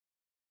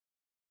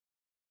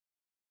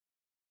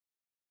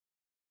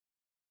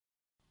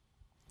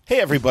Hey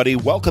everybody,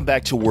 welcome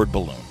back to Word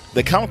Balloon,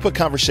 the comic book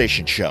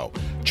conversation show.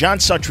 John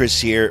Suttress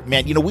here.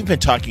 Man, we've been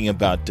talking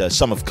about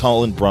some of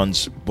Cullen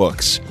Bunn's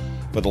books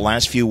for the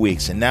last few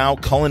weeks, and now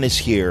Cullen is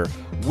here.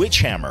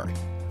 Witchhammer,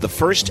 the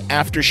first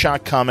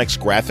Aftershock Comics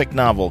graphic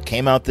novel,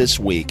 came out this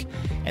week,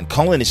 and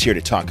Cullen is here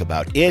to talk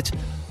about it.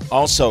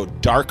 Also,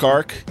 Dark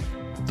Arc,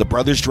 The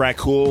Brothers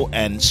Dracul,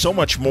 and so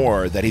much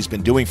more that he's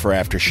been doing for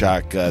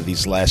Aftershock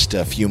these last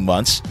few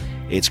months.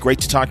 It's great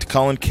to talk to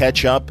Cullen,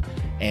 catch up.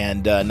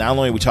 And not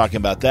only are we talking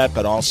about that,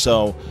 but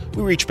also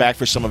we reach back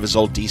for some of his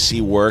old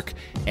DC work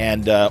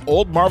and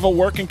old Marvel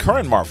work and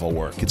current Marvel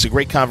work. It's a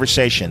great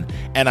conversation,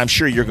 and I'm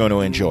sure you're going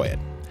to enjoy it.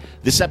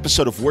 This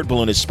episode of Word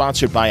Balloon is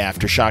sponsored by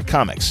Aftershock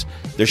Comics.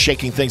 They're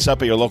shaking things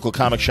up at your local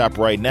comic shop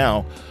right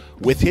now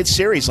with hit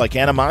series like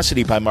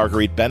Animosity by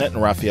Marguerite Bennett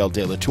and Raphael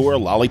De La Tour,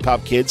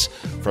 Lollipop Kids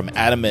from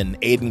Adam and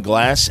Aidan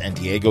Glass and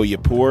Diego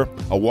Yapur,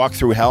 A Walk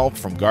Through Hell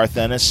from Garth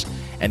Ennis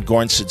and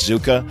Gorn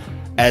Sudzuka,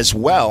 as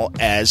well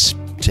as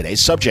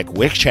today's subject,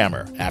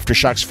 Witchhammer,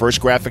 Aftershock's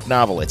first graphic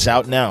novel. It's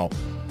out now.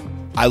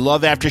 I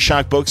love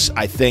Aftershock books.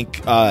 I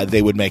think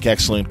they would make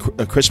excellent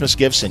Christmas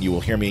gifts, and you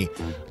will hear me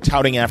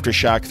touting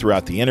Aftershock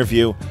throughout the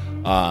interview.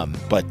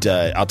 But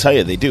I'll tell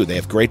you, they do. They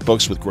have great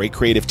books with great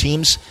creative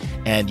teams,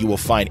 and you will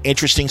find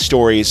interesting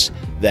stories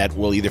that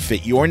will either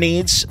fit your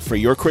needs for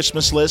your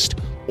Christmas list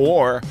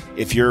or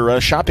if you're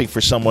shopping for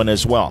someone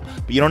as well.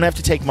 But you don't have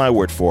to take my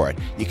word for it.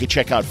 You can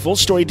check out full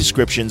story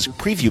descriptions,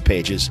 preview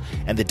pages,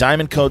 and the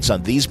diamond codes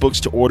on these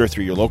books to order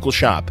through your local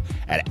shop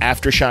at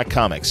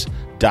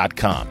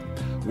AftershockComics.com.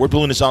 Word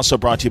Balloon is also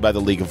brought to you by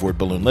the League of Word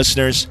Balloon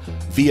listeners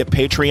via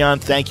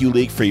Patreon. Thank you,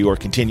 League, for your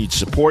continued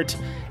support.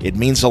 It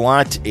means a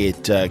lot.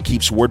 It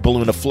keeps Word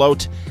Balloon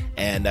afloat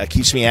and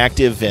keeps me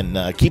active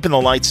and keeping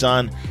the lights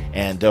on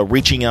and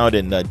reaching out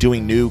and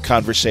doing new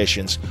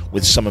conversations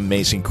with some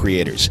amazing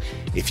creators.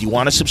 If you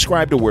want to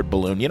subscribe to Word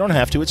Balloon, you don't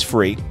have to. It's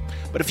free.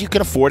 But if you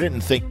can afford it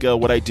and think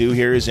what I do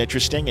here is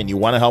interesting and you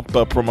want to help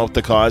promote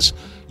the cause,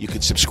 you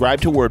can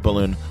subscribe to Word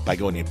Balloon by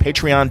going to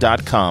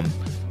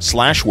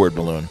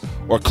patreon.com/wordballoon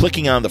or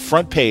clicking on the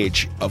front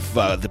page of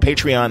the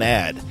Patreon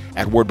ad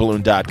at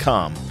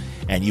wordballoon.com,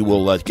 and you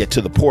will get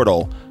to the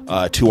portal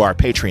to our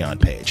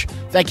Patreon page.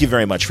 Thank you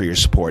very much for your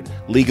support,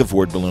 League of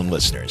Word Balloon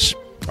listeners.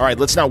 All right,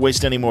 let's not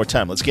waste any more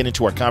time. Let's get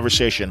into our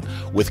conversation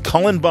with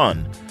Cullen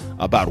Bunn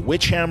about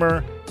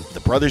Witchhammer, The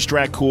Brothers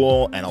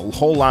Dracul, and a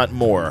whole lot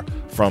more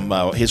from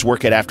his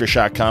work at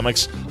Aftershock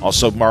Comics,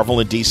 also Marvel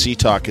and DC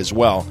talk as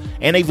well,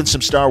 and even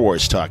some Star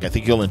Wars talk. I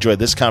think you'll enjoy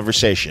this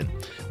conversation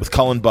with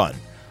Cullen Bunn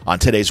on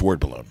today's Word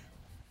Balloon.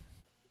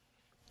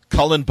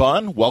 Cullen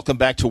Bunn, welcome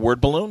back to Word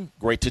Balloon.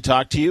 Great to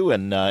talk to you,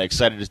 and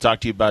excited to talk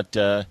to you about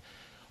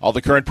all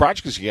the current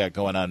projects you got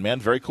going on, man.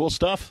 Very cool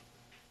stuff.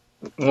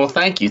 Well,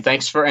 thank you.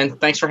 Thanks for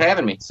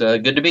having me. It's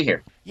good to be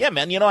here. Yeah,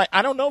 man.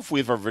 I don't know if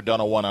we've ever done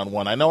a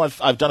one-on-one. I know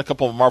I've done a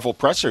couple of Marvel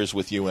pressers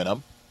with you in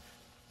them,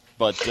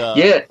 but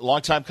yeah,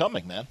 long time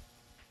coming, man.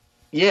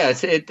 Yeah,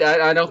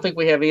 I don't think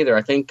we have either.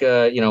 I think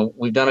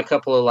we've done a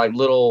couple of like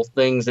little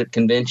things at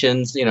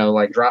conventions,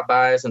 like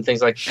drop-bys and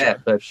things like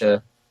that. But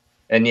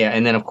and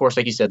then of course,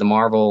 like you said, the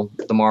Marvel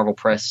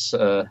press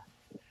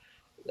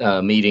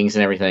meetings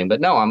and everything.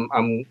 But no,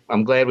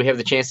 I'm glad we have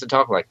the chance to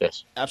talk like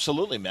this.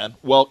 Absolutely, man.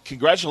 Well,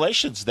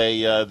 congratulations. They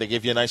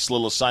gave you a nice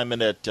little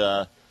assignment at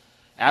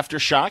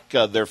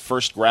Aftershock, their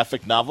first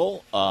graphic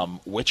novel,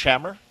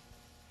 Witchhammer.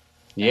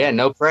 Yeah,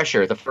 no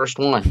pressure. The first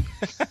one.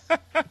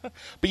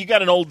 But you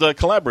got an old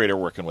collaborator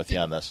working with you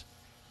on this.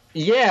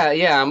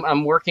 Yeah.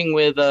 I'm working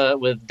with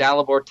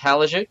Dalibor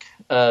Talajic,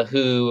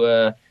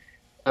 who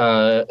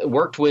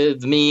worked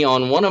with me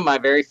on one of my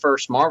very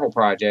first Marvel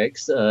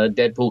projects,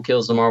 Deadpool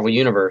Kills the Marvel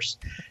Universe,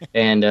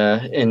 and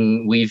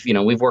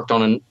we've worked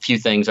on a few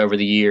things over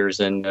the years,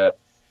 and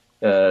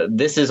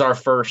this is our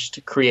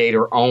first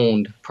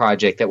creator-owned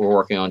project that we're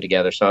working on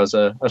together. So I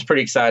was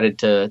pretty excited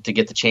to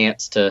get the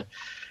chance to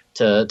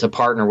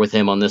partner with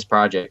him on this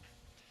project.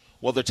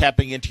 Well, they're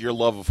tapping into your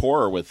love of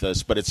horror with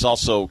this, but it's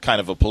also kind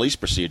of a police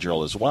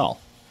procedural as well.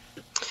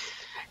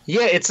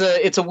 Yeah, it's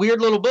a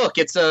weird little book.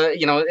 It's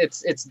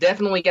it's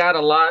definitely got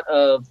a lot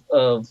of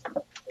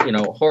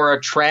horror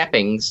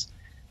trappings.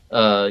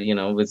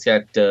 It's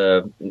got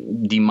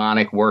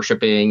demonic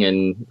worshiping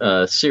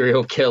and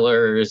serial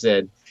killers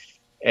and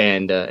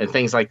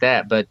things like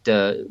that.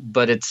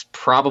 But it's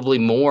probably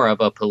more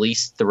of a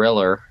police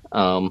thriller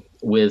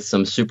with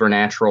some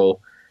supernatural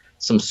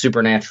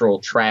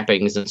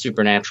trappings and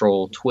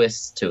supernatural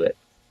twists to it.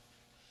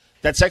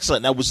 That's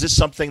excellent. Now, was this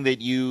something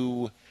that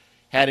you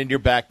had in your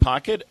back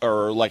pocket,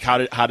 or like how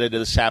did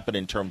this happen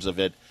in terms of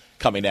it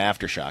coming to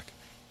Aftershock?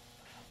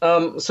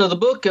 So the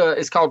book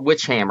is called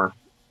Witchhammer,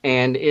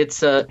 and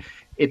it's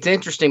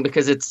interesting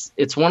because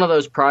it's one of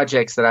those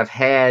projects that I've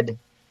had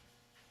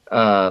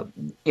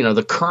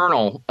the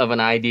kernel of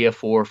an idea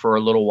for a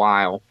little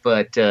while,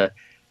 but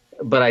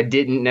I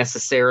didn't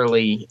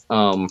necessarily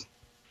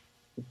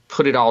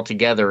put it all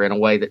together in a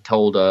way that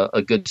told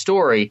a good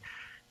story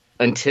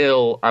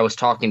until I was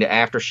talking to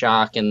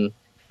Aftershock, and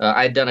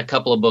I'd done a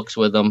couple of books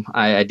with them.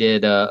 I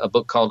did a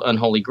book called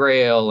Unholy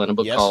Grail and a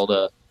book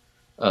called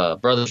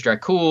Brothers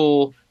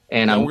Dracul,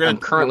 and I'm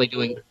currently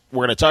doing.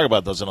 We're going to talk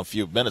about those in a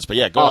few minutes, but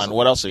yeah, go on.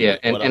 What else?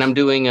 And I'm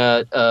doing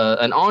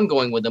an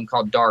ongoing with them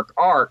called Dark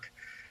Ark,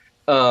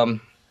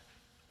 and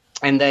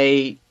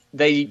they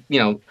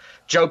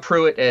Joe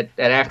Pruitt at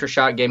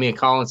Aftershock gave me a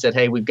call and said,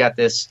 "Hey, we've got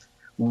this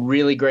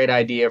really great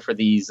idea for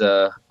these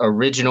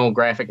original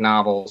graphic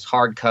novels,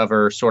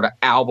 hardcover, sort of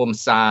album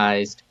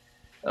sized,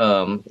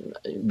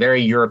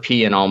 very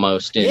European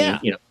almost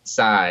in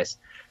size."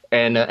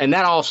 And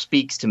that all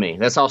speaks to me.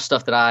 That's all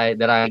stuff that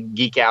I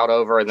geek out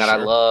over and that I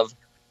love.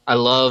 I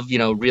love,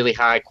 really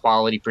high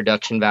quality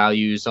production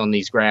values on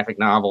these graphic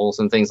novels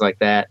and things like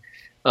that.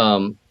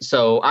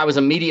 So I was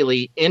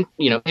immediately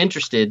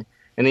interested.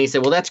 And then he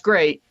said, "Well, that's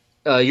great.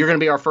 You're going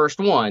to be our first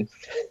one."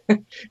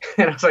 And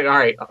I was like, "All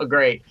right,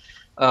 great."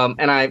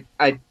 And I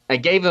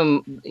gave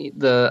him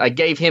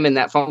in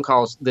that phone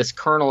call this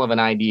kernel of an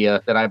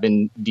idea that I've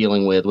been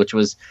dealing with, which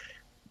was,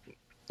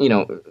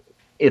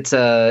 it's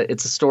a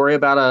story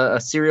about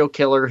a serial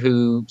killer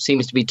who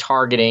seems to be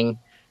targeting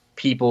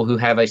people who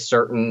have a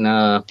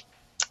certain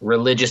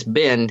religious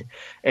bend,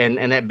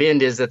 and that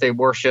bend is that they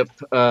worship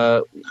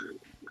a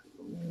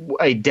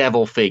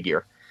devil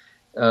figure,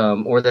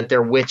 or that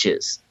they're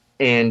witches,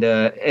 and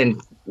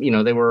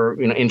they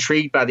were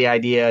intrigued by the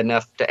idea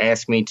enough to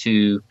ask me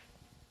to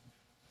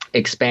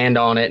expand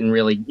on it and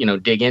really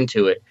dig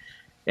into it,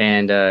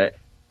 and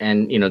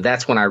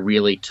that's when I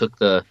really took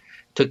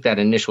that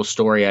initial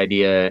story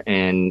idea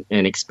and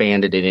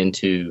expanded it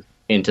into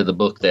the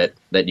book that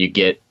you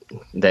get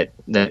that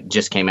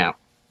just came out.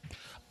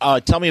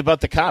 Tell me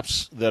about the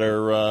cops that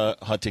are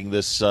hunting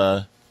this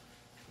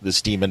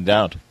demon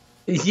down.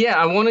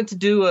 Yeah, I wanted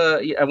to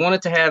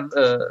have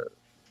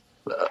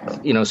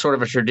sort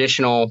of a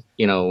traditional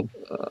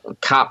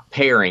cop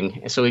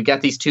pairing. So we've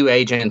got these two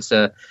agents,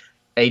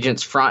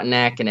 Agents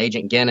Frontenac and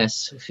Agent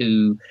Guinness,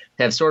 who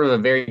have sort of a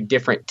very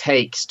different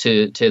takes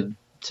to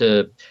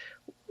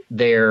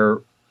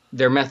their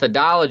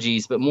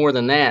methodologies, but more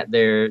than that,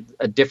 they're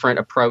a different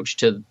approach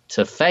to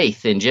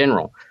faith in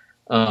general.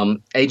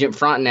 Agent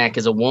Frontenac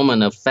is a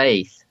woman of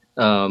faith,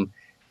 and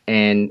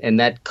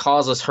that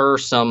causes her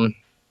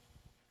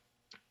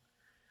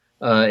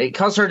it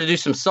causes her to do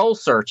some soul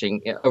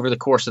searching over the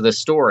course of this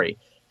story,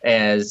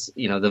 as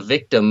the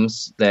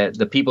victims, that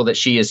the people that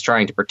she is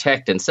trying to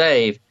protect and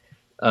save,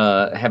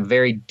 have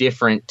very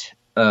different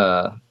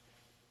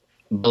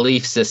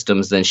belief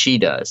systems than she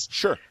does.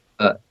 Sure.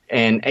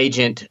 And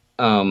Agent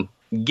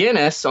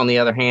Guinness, on the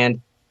other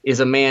hand, is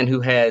a man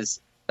who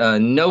has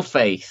no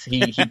faith.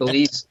 He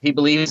believes he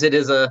believes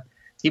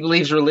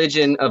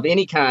religion of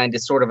any kind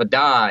is sort of a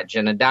dodge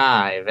and a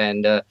dive,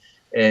 and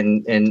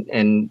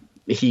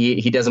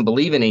he doesn't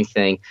believe in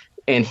anything.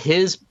 And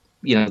his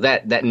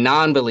that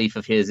non-belief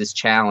of his is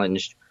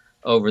challenged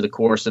over the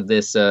course of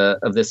this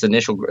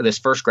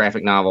first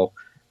graphic novel,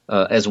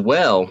 as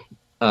well,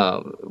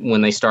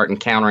 when they start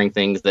encountering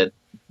things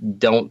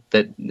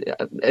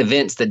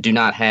events that do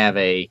not have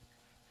a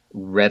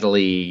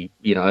readily,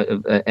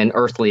 an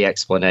earthly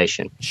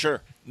explanation.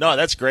 Sure. No,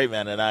 that's great,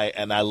 man.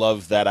 And I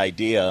love that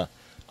idea.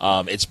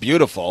 It's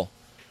beautiful.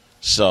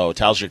 So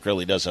Taljik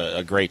really does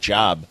a great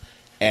job.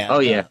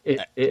 And,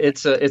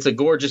 it's a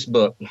gorgeous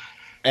book.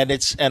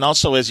 And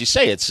also, as you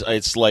say,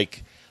 it's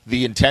like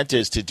the intent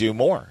is to do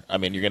more. I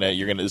mean,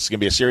 this is gonna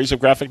be a series of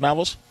graphic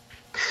novels.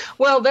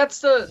 Well,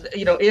 that's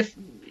if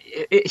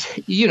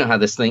how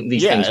these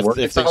things work.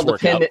 It's all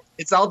dependent.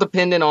 It's all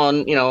dependent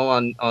on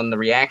on the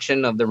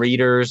reaction of the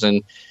readers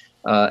and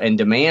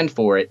demand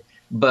for it.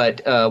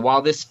 But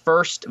while this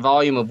first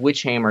volume of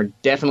Witchhammer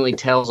definitely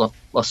tells a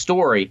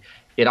story,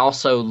 it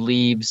also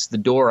leaves the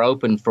door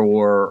open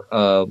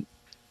for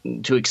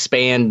to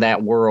expand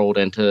that world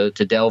and to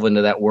delve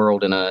into that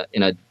world in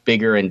a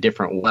bigger and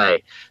different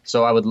way.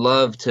 So I would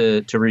love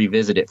to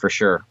revisit it for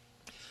sure.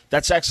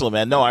 That's excellent,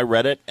 man. No, I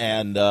read it,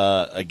 and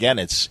again,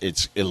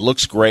 it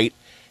looks great.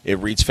 It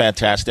reads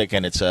fantastic,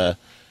 and it's a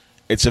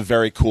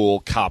very cool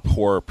cop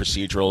horror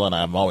procedural. And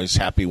I'm always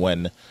happy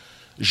when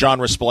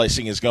genre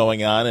splicing is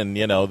going on, and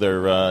they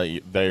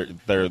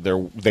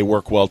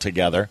work well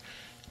together.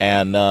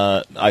 And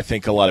I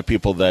think a lot of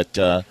people that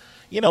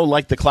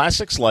like the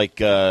classics, like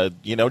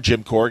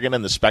Jim Corrigan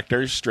and the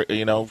Spectres,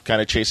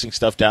 kind of chasing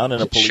stuff down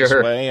in a police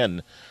way,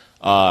 and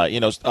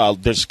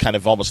there's kind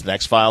of almost an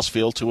X-Files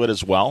feel to it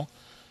as well,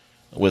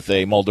 with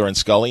a Mulder and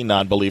Scully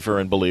non-believer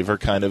and believer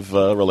kind of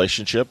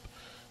relationship.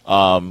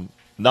 No,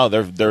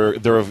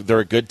 they're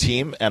a good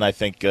team, and I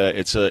think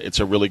it's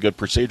a really good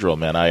procedural,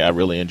 man. I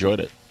really enjoyed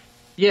it.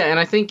 Yeah, and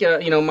I think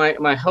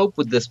my hope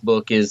with this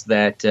book is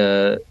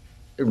that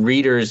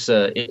readers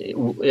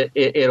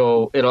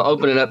it'll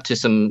open it up to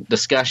some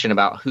discussion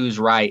about who's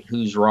right,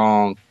 who's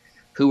wrong,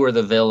 who are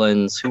the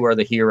villains, who are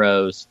the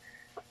heroes,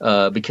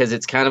 because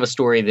it's kind of a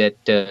story that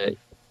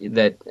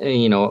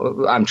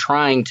I'm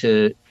trying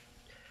to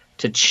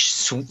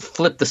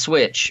flip the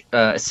switch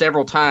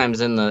several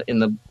times in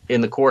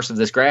the course of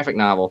this graphic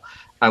novel.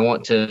 I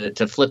want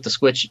to flip the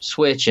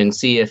switch and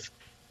see if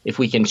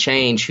we can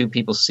change who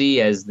people see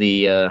as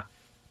the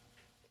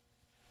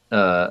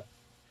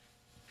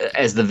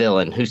as the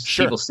villain, who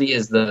people see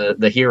as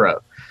the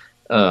hero.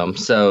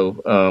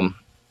 So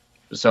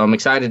I'm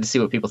excited to see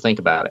what people think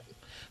about it.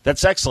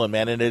 That's excellent,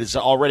 man, and it is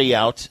already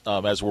out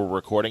as we're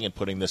recording and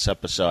putting this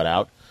episode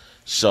out.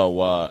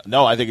 So,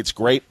 no, I think it's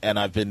great, and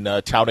I've been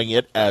touting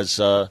it as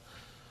a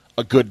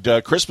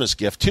good Christmas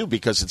gift too,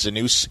 because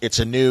it's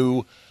a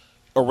new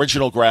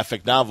original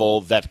graphic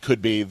novel that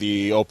could be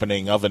the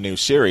opening of a new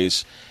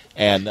series.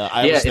 And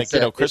I always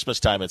think, Christmas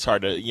time, it's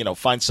hard to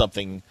find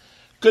something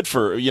good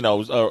for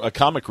a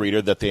comic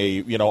reader that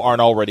they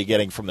aren't already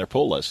getting from their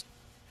pull list.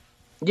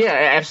 Yeah,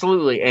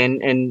 absolutely,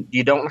 and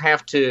you don't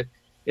have to.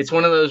 It's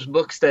one of those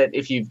books that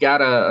if you've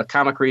got a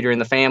comic reader in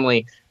the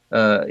family,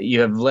 you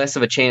have less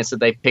of a chance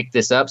that they pick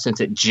this up since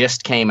it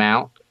just came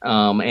out,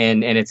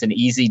 and it's an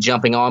easy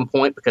jumping on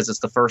point because it's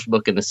the first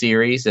book in the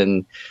series,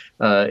 and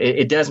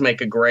it does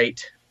make a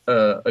great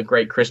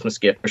Christmas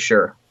gift for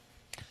sure.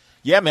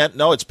 Yeah, man.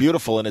 No, it's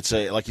beautiful, and it's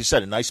like you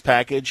said, a nice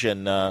package.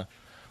 And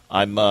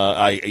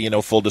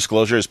full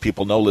disclosure, as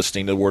people know,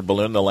 listening to Word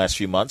Balloon in the last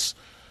few months,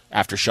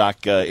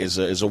 Aftershock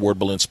is a Word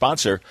Balloon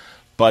sponsor.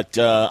 But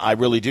I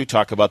really do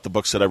talk about the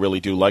books that I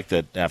really do like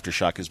that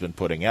Aftershock has been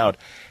putting out,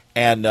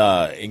 and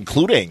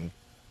including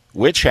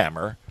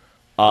Witchhammer.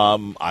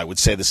 I would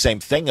say the same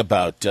thing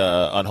about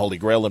Unholy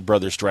Grail and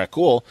Brothers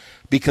Dracul,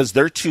 because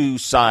they're two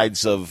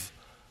sides of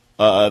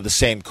the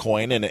same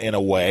coin in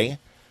a way.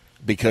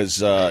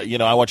 Because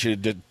I want you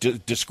to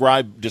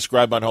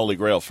describe Unholy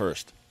Grail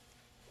first.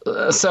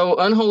 So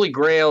Unholy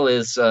Grail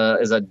is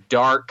a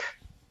dark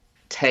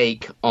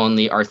take on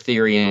the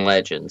Arthurian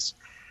legends,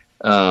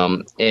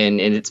 and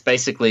it's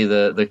basically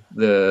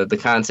the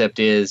concept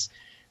is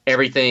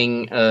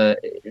everything.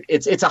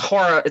 It's a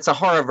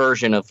horror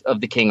version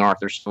of the King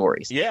Arthur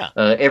stories. Yeah.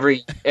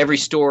 Every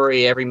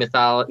story, every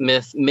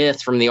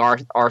myth from the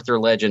Arthur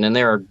legend, and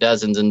there are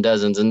dozens and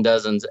dozens and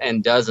dozens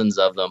and dozens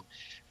of them.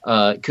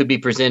 Could be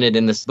presented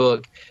in this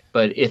book,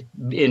 but if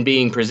in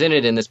being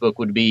presented in this book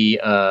would be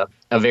a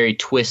very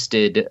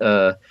twisted,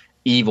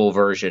 evil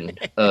version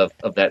of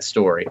that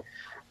story.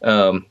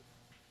 So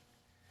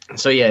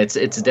yeah,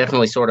 it's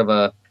definitely sort of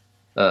a.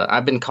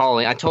 I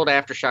told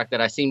Aftershock that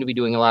I seem to be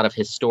doing a lot of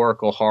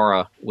historical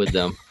horror with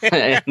them.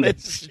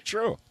 It's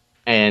true.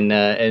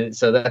 And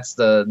so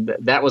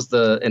that was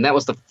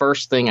the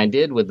first thing I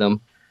did with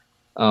them.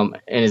 And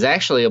is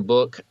actually a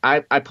book.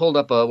 I pulled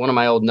up one of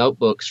my old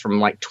notebooks from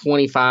like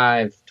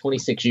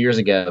 26 years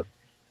ago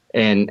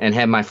and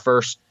had my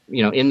first,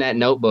 in that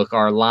notebook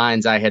are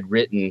lines I had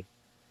written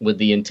with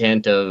the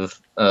intent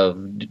of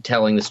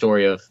telling the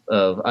story of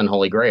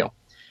Unholy Grail.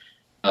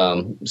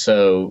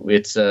 So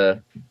it's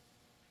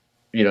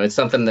it's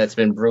something that's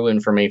been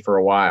brewing for me for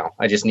a while.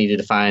 I just needed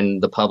to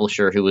find the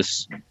publisher who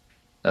was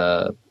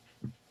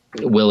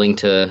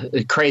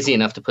crazy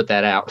enough to put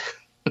that out.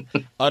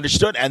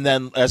 Understood. And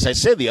then, as I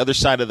said, the other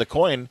side of the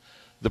coin,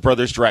 the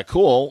Brothers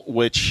Dracul,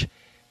 which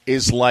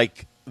is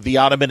like the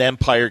Ottoman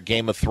Empire,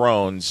 Game of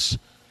Thrones,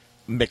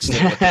 mixed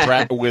in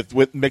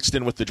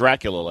with the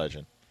Dracula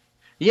legend.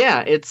 Yeah,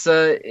 it's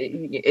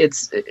again,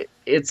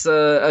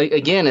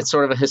 it's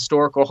sort of a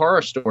historical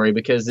horror story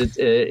because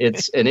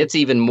it's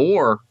even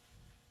more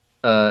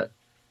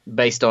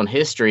based on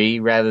history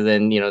rather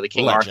than the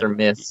King Arthur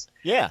myths.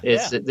 Yeah,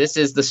 this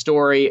is the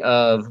story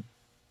of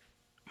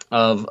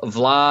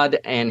Vlad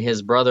and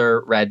his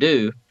brother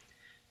Radu,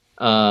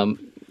 and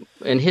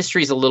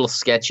history's a little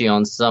sketchy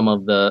on some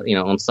of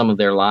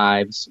their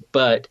lives.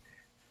 But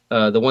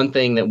the one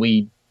thing that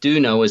we do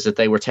know is that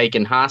they were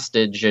taken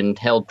hostage and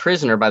held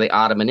prisoner by the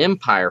Ottoman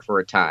Empire for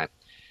a time.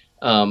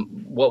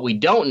 What we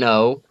don't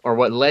know, or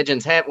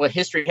what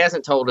history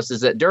hasn't told us, is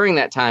that during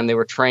that time they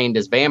were trained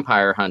as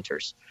vampire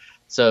hunters.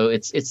 So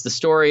it's the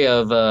story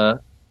of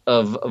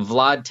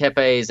Vlad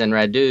Tepes and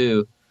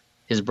Radu,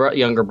 his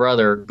younger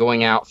brother,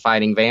 going out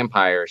fighting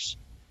vampires,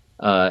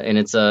 and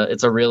it's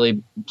a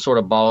really sort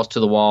of balls to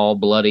the wall,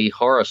 bloody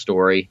horror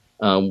story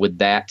with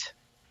that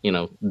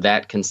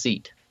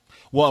conceit.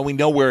 Well, we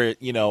know where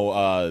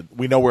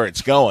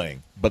it's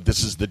going, but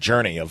this is the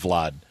journey of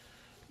Vlad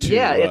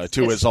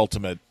to his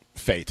ultimate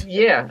fate.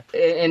 Yeah,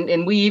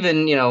 and we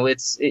even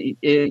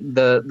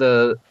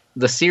the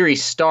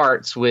series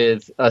starts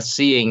with us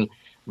seeing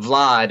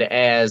Vlad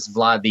as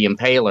Vlad the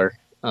Impaler,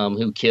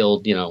 who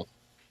killed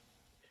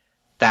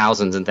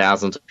thousands and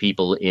thousands of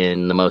people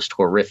in the most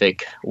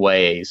horrific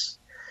ways.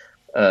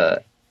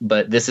 But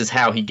this is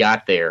how he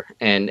got there,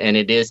 and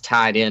it is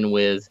tied in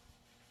with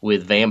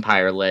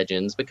vampire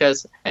legends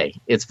because, hey,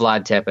 it's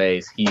Vlad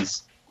Tepes.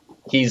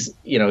 He's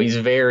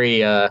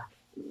very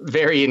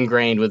very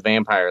ingrained with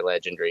vampire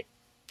legendary.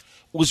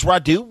 Was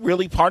Radu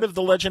really part of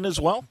the legend as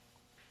well?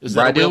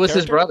 Radu was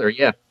his brother.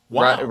 Yeah.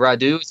 Wow.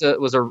 Radu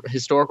was a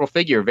historical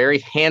figure, very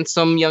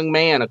handsome young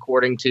man,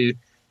 according to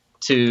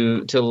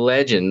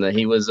legend. That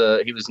he was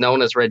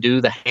known as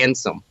Radu the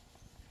Handsome,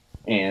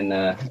 and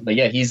but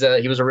yeah, he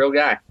was a real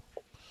guy.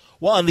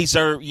 Well, and these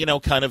are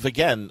kind of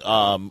again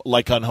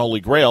like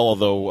Unholy Grail,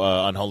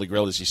 although Unholy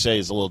Grail, as you say,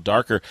 is a little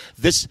darker.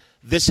 This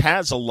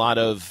has a lot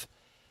of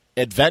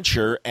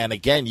adventure, and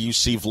again, you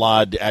see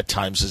Vlad at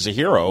times as a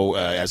hero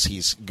as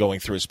he's going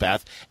through his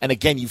path, and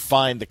again, you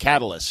find the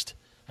catalyst.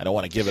 I don't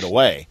want to give it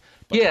away.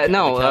 But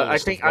I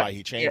think why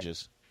he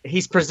changes.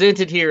 He's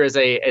presented here as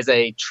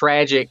a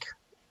tragic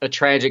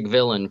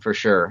villain for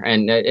sure,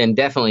 and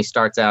definitely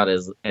starts out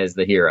as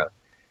the hero.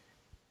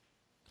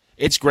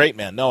 It's great,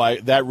 man. No,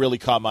 that really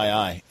caught my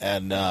eye,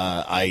 and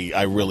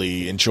I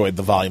really enjoyed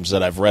the volumes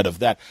that I've read of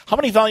that. How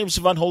many volumes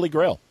of Unholy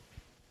Grail?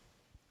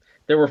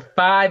 There were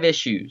 5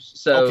 issues.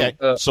 So okay,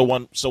 so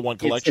one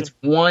collection. It's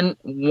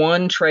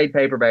one trade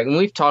paperback, and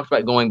we've talked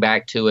about going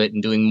back to it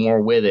and doing more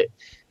with it.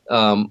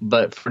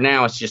 But for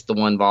now, it's just the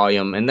one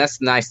volume, and that's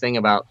the nice thing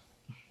about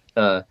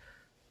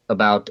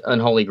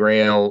Unholy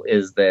Grail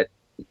is that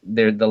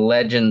the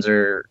legends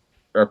are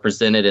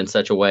presented in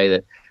such a way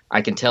that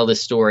I can tell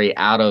this story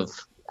out of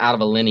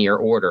a linear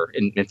order.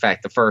 In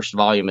fact, the first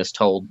volume is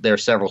told there are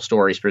several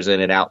stories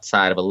presented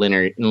outside of a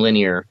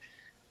linear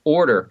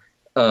order,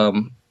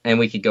 and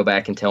we could go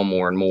back and tell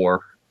more and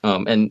more.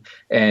 And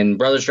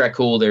Brothers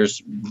Dracul,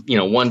 there's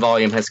one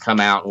volume has come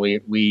out,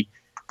 and we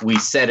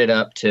set it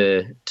up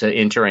to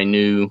enter a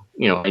new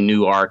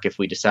arc if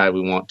we decide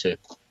we want to.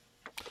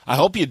 I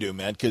hope you do,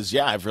 man, because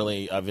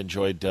I've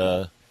enjoyed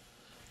the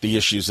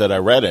issues that I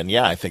read, and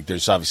I think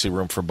there's obviously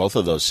room for both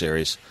of those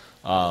series.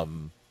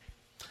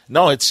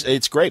 No,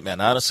 it's great,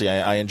 man. Honestly,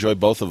 I enjoy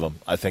both of them.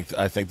 I think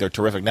they're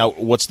terrific. Now,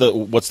 what's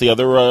the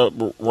other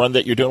run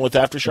that you're doing with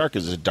Aftershock?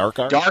 Is it Dark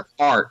Arc?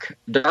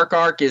 Dark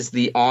Arc is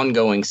the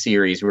ongoing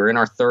series. We're in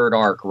our 3rd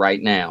arc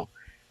right now,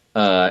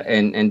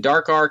 and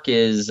Dark Arc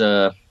is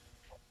a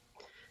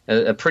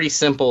pretty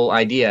simple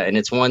idea, and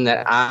it's one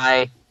that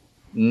I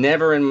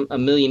never in a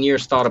million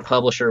years thought a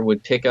publisher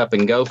would pick up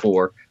and go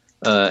for.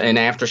 And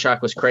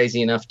Aftershock was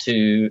crazy enough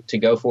to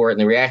go for it, and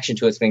the reaction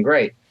to it's been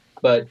great.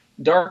 But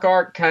Dark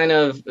Arc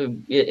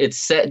it's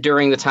set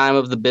during the time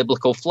of the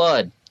biblical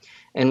flood.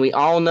 And we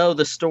all know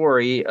the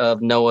story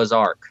of Noah's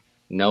Ark.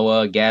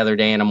 Noah gathered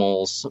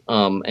animals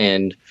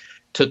and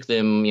took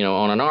them,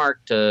 on an ark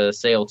to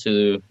sail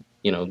to,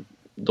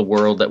 the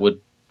world that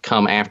would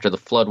come after the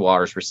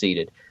floodwaters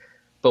receded.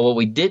 But what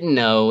we didn't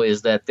know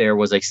is that there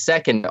was a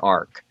second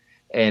ark.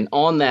 And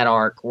on that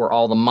ark were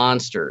all the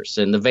monsters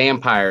and the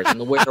vampires and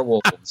the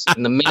werewolves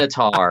and the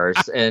minotaurs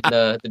and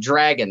the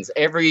dragons.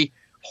 Every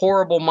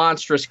horrible,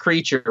 monstrous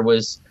creature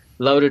was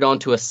loaded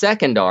onto a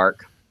second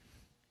ark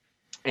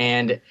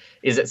and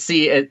is at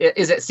sea at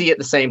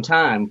the same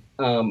time.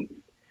 And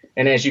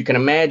as you can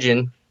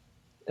imagine,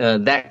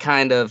 that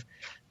kind of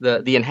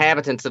the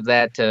inhabitants of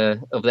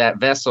that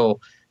vessel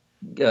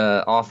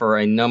offer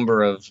a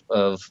number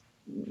of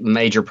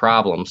major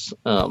problems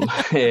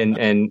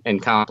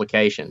and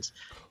complications.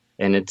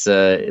 And it's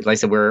like I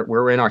said,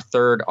 we're in our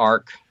 3rd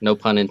arc, no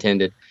pun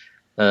intended,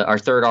 our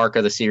 3rd arc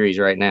of the series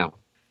right now.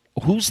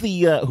 Who's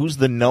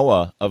the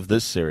Noah of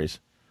this series?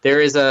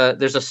 There's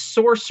a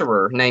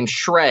sorcerer named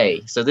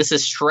Shrey. So this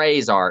is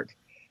Shrey's arc,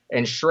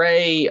 and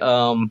Shrey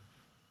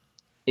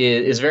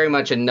is very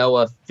much a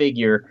Noah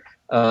figure.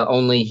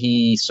 Only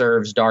he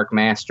serves dark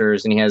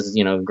masters, and he has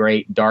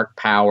great dark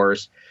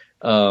powers.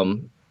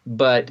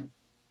 But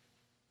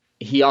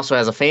he also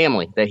has a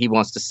family that he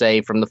wants to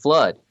save from the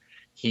flood.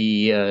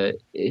 He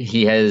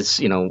has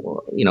a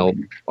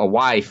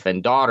wife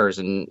and daughters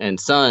and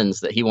sons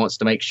that he wants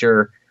to make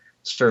sure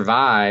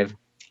survive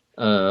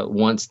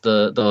once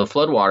the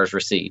floodwaters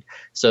recede.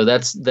 So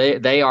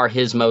they are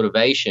his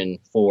motivation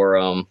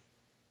for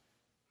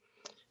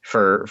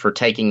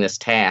taking this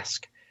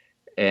task,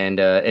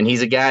 and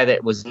he's a guy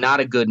that was not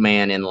a good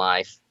man in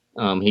life.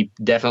 He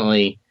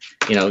definitely,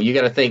 you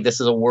got to think this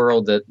is a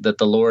world that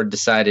the Lord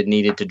decided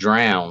needed to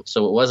drown.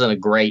 So it wasn't a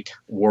great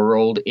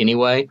world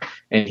anyway,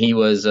 and he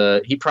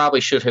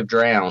probably should have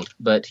drowned,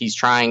 but he's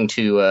trying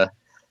to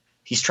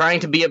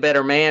be a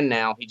better man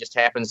now. He just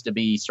happens to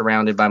be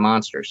surrounded by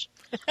monsters.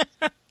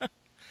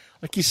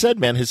 Like you said,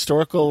 man,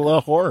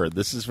 historical horror.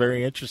 This is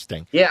very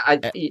interesting. Yeah,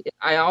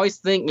 I always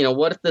think,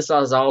 what if this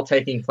was all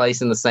taking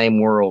place in the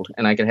same world,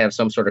 and I could have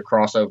some sort of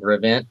crossover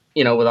event,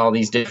 with all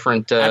these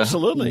different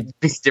absolutely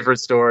these different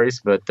stories.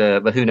 But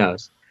who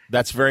knows?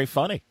 That's very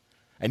funny,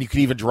 and you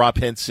could even drop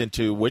hints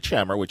into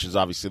Witchhammer, which is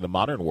obviously the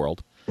modern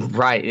world.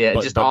 Right, yeah,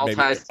 but all maybe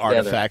ties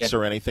artifacts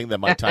together. or anything that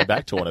might tie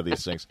back to one of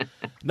these things.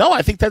 No,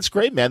 I think that's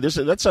great, man.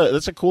 That's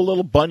a cool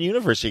little Bunn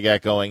universe you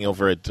got going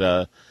over at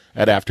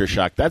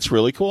Aftershock. That's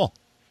really cool.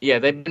 Yeah,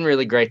 they've been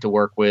really great to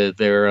work with.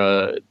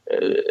 They're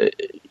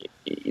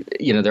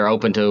they're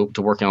open to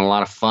working on a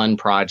lot of fun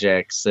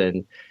projects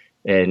and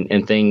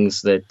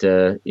things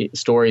that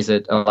stories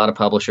that a lot of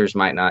publishers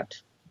might not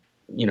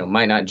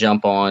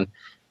jump on,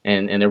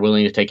 and they're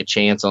willing to take a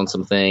chance on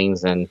some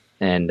things, and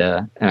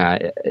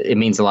it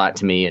means a lot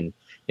to me, and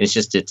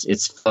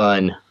it's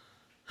fun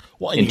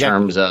in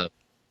terms of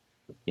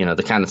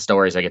the kind of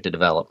stories I get to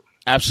develop.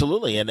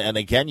 Absolutely, and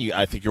again,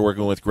 I think you're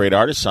working with great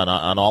artists on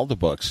all the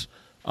books.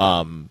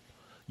 I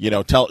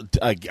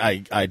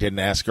didn't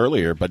ask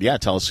earlier, but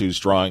tell us who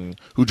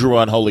drew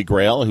Unholy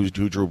Grail, who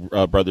drew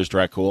Brothers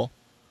Dracul,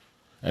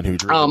 and who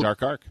drew the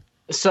Dark Arc.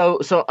 So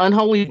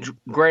Unholy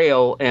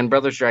Grail and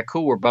Brothers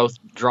Dracul were both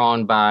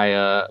drawn by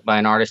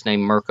an artist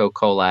named Mirko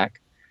Kolak.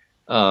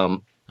 I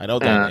know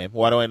that name.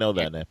 Why do I know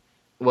that name?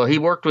 Well, he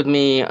worked with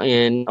me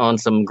on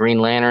some Green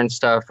Lantern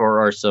stuff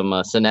or some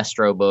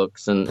Sinestro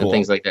books and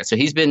things like that. So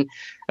he's been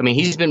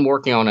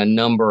working on a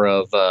number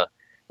of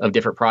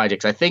different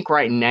projects. I think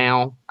right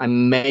now I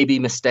may be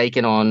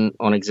mistaken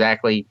on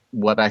exactly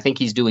what I think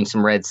he's doing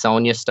some Red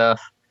Sonja stuff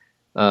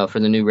for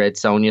the new Red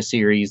Sonja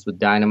series with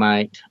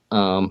Dynamite.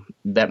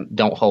 That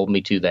don't hold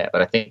me to that,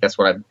 but I think that's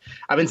what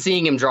I've been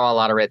seeing him draw a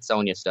lot of Red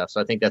Sonja stuff.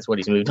 So I think that's what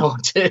he's moved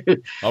on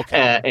to.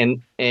 Okay.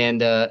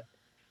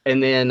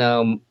 And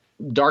then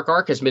Dark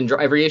Ark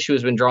every issue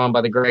has been drawn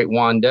by the great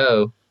Juan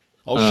Doe.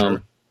 Oh,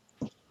 sure.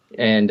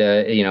 And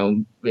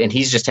and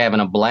he's just having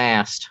a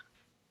blast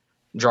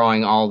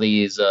drawing all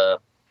these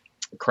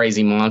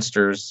crazy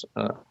monsters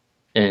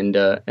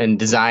and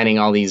designing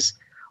all these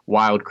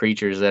wild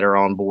creatures that are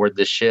on board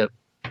this ship.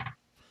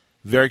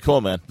 Very cool,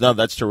 man. No,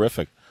 that's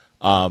terrific.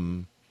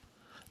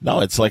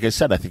 No, it's like I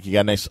said. I think you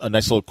got a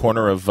nice little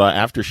corner of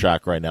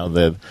Aftershock right now,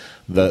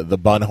 the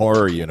Bunn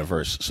horror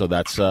universe. So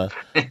that's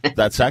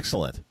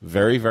excellent.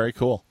 Very, very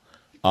cool.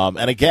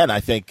 And again, I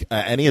think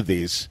any of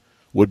these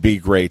would be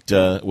great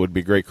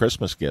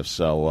Christmas gifts.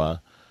 So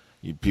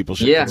people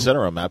should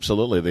consider them.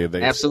 Absolutely,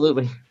 they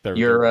absolutely. They're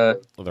a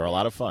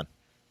lot of fun.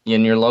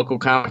 And your local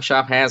comic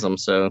shop has them,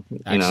 so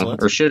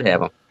or should have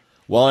them.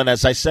 Well, and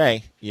as I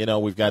say,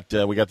 we've got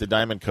the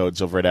diamond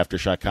codes over at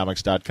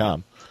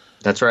AftershockComics.com.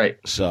 That's right.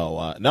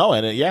 So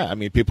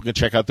people can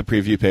check out the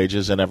preview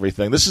pages and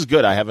everything. This is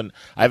good. I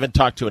haven't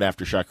talked to an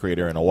Aftershock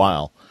creator in a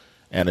while,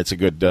 and it's a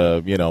good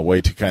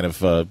way to kind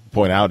of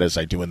point out, as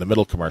I do in the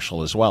middle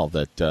commercial as well,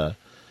 that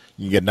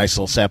you can get nice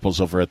little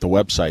samples over at the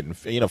website and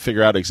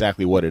figure out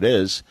exactly what it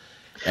is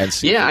and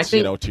see if it's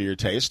to your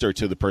taste or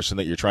to the person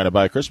that you're trying to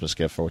buy a Christmas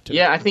gift for. Too.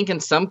 Yeah, I think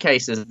in some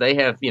cases they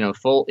have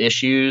full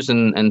issues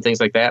and things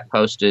like that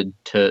posted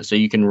so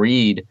you can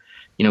read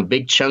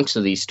big chunks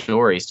of these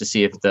stories to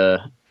see if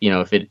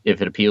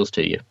it appeals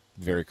to you.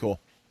 Very cool.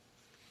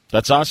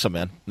 That's awesome,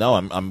 man. No,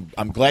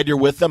 I'm glad you're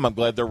with them. I'm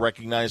glad they're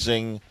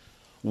recognizing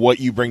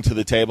what you bring to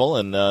the table,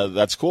 and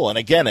that's cool. And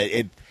again,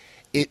 it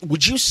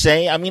would you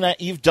say? I mean,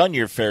 you've done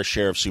your fair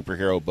share of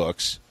superhero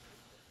books,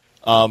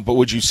 but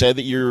would you say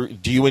that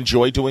do you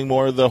enjoy doing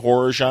more of the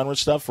horror genre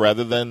stuff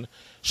rather than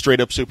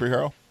straight up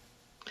superhero?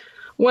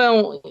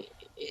 Well,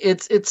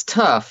 it's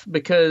tough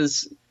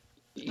because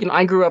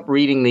I grew up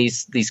reading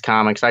these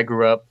comics. I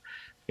grew up,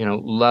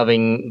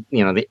 loving,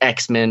 the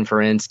X-Men,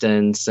 for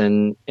instance,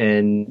 and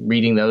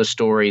reading those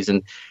stories,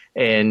 and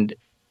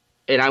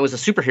I was a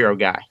superhero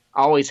guy.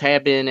 Always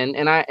have been,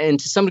 and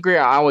to some degree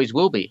I always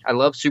will be. I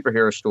love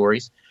superhero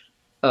stories,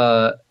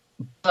 but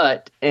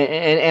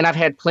I've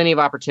had plenty of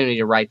opportunity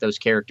to write those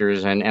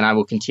characters, and I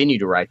will continue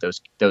to write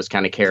those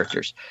kind of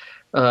characters,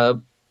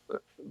 and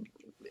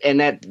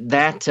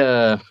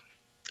that.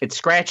 It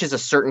scratches a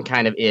certain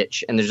kind of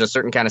itch, and there's a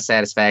certain kind of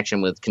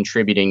satisfaction with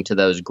contributing to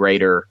those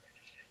greater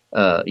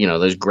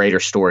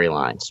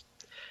storylines.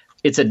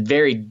 It's a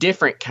very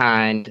different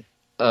kind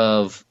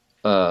of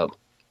a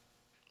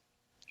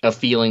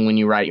feeling when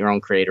you write your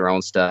own, create your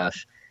own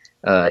stuff.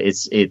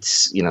 It's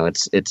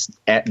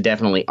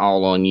definitely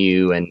all on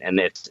you, and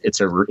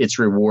it's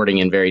rewarding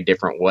in very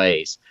different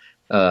ways.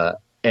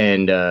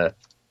 And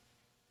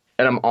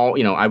I'm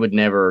I would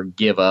never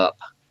give up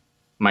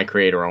my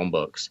creator-owned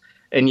books.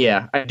 And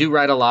yeah, I do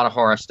write a lot of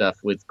horror stuff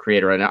with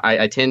creator, and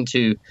I tend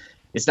to.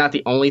 It's not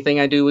the only thing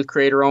I do with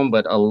creator-owned,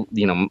 but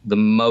the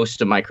most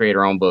of my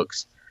creator-owned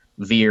books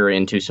veer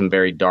into some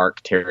very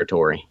dark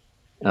territory.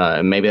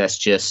 And maybe that's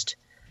just,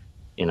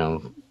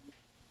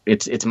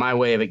 it's my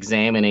way of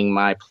examining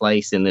my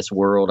place in this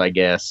world, I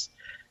guess,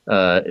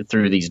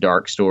 through these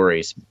dark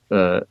stories.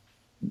 But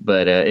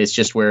it's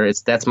just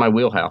that's my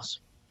wheelhouse.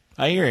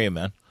 I hear you,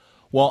 man.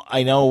 Well,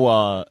 I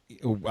know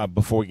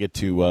before we get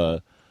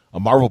to a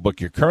Marvel book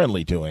you're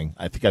currently doing,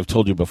 I think I've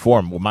told you before,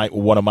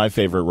 one of my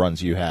favorite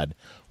runs you had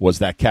was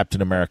that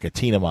Captain America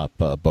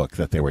Team-Em-Up book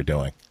that they were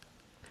doing.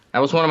 That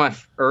was one of my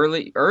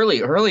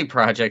early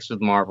projects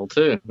with Marvel,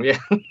 too. Yeah.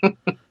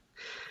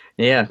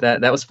 Yeah,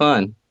 that was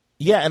fun.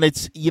 Yeah, and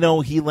it's,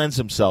 he lends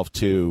himself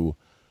to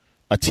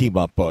a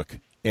team-up book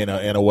in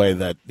a way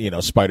that,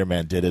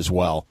 Spider-Man did as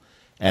well.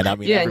 And, I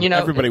mean,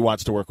 everybody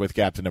wants to work with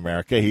Captain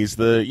America. He's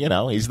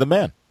the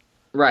man.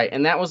 Right,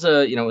 and that was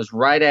it was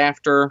right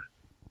after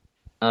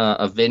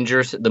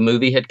Avengers, the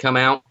movie, had come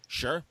out.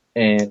 Sure.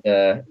 And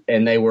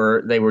they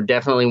were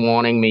definitely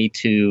wanting me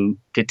to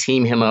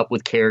team him up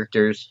with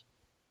characters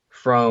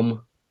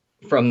from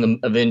the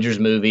Avengers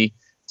movie,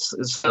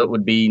 so it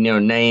would be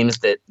names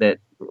that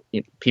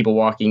people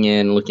walking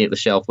in, looking at the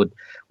shelf would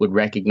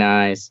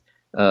recognize.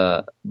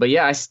 But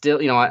yeah, I still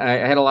I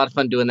had a lot of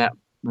fun doing that,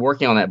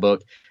 working on that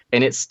book,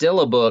 and it's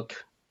still a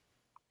book.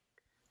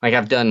 Like,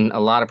 I've done a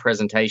lot of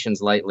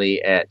presentations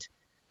lately at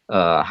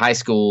high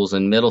schools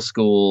and middle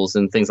schools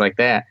and things like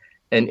that.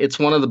 And it's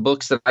one of the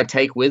books that I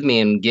take with me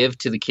and give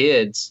to the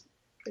kids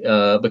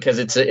because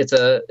it's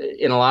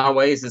in a lot of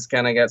ways, it's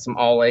kind of got some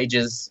all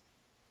ages,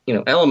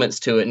 elements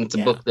to it. And it's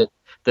a book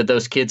that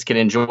those kids can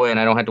enjoy, and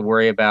I don't have to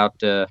worry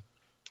about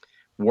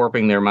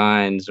warping their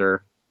minds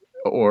or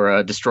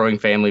destroying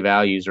family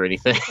values or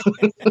anything.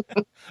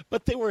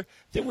 But they were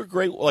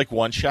great, like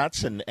one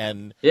shots,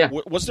 and Yeah.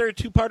 Was there a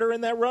two-parter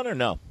in that run or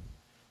no?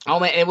 Oh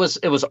man, it was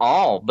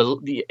all, but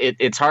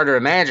it's hard to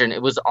imagine.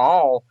 It was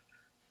all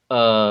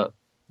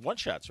One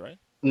shots, right?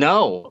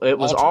 no, it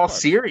was all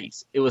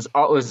series. It was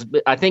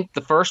I think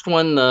the first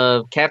one,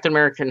 the Captain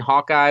America and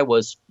Hawkeye,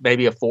 was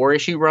maybe a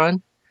 4-issue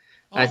run.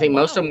 I think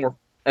most of them were.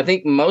 I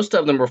think most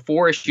of them were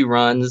 4-issue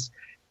runs,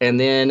 and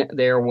then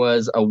there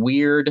was a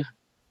weird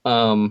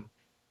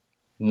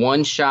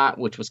one shot,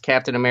 which was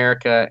Captain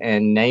America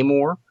and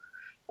Namor,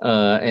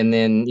 and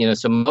then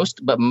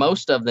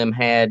most of them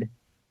had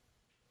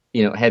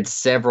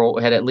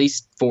had at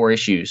least 4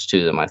 issues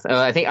to them.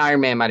 I think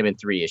Iron Man might have been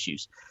 3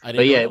 issues,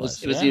 but yeah, it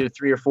was either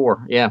 3 or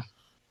 4. Yeah.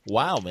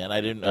 Wow, man,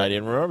 I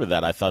didn't remember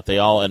that. I thought they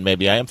all, and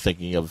maybe I am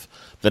thinking of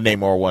the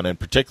Namor one in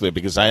particular,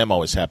 because I am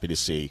always happy to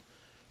see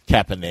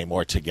Cap and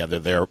Namor together.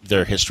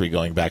 Their history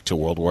going back to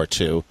World War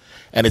II,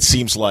 and it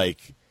seems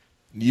like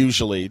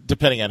usually,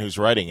 depending on who's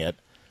writing it,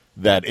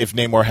 that if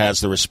Namor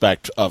has the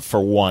respect for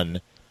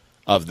one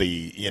of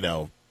the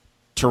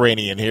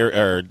Turanian here,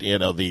 or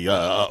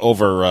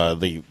over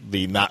the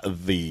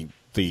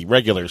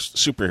regular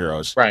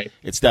superheroes, right?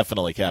 It's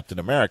definitely Captain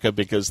America,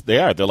 because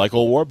they're like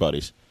old war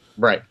buddies,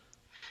 right?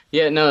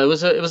 Yeah, no, it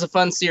was a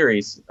fun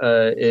series.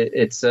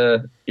 It's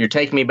you're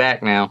taking me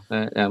back now.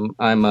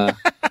 I'm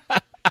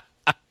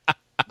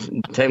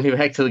take me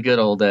back to the good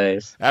old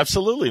days.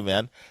 Absolutely,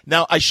 man.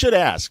 Now I should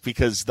ask,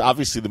 because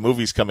obviously the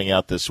movie's coming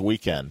out this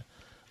weekend,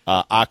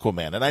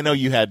 Aquaman, and I know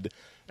you had.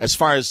 As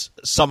far as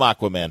some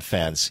Aquaman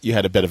fans, you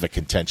had a bit of a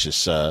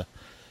contentious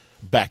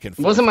back and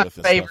forth.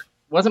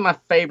 Wasn't my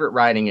favorite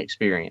writing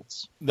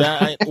experience.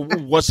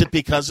 Was it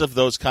because of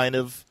that kind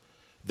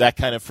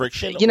of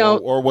friction,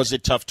 or was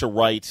it tough to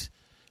write?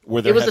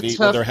 Were there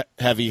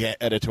heavy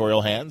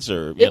editorial hands,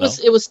 or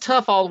it was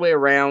tough all the way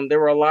around.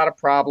 There were a lot of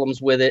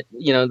problems with it.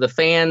 The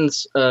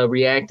fans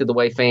reacted the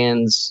way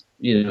fans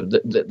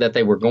that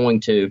they were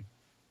going to.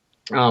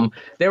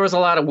 There was a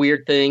lot of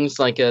weird things,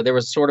 like there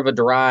was sort of a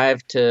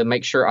drive to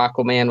make sure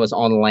Aquaman was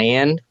on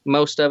land,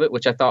 most of it,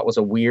 which I thought was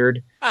a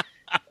weird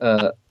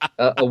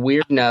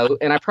note.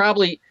 And I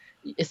probably,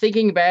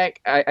 thinking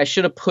back, I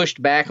should have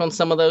pushed back on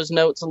some of those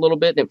notes a little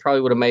bit, and it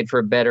probably would have made for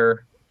a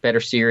better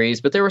series.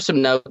 But there were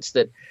some notes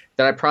that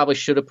I probably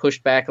should have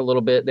pushed back a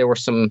little bit. There were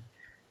some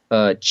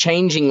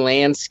changing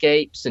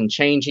landscapes and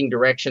changing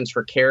directions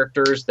for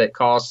characters that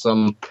caused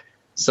some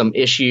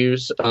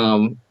issues.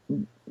 And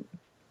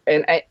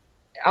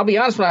I'll be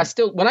honest,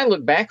 when I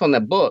look back on the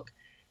book,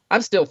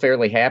 I'm still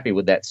fairly happy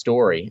with that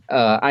story.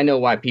 I know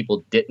why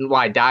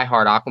why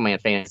diehard Aquaman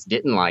fans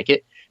didn't like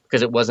it,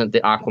 because it wasn't the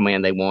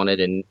Aquaman they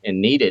wanted and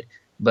needed.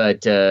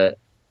 But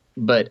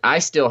I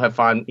still have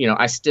fun.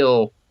 I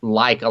still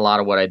like a lot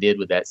of what I did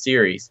with that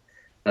series.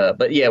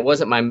 But yeah, it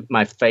wasn't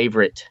my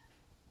favorite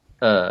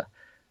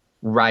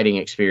writing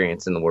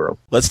experience in the world.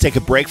 Let's take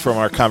a break from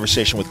our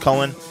conversation with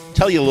Cullen.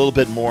 Tell you a little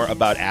bit more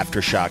about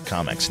Aftershock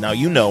Comics. Now,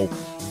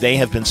 they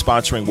have been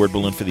sponsoring Word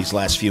Balloon for these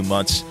last few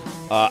months.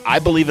 I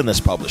believe in this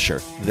publisher.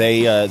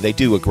 They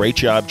do a great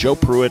job. Joe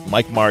Pruitt,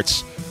 Mike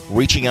Martz,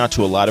 reaching out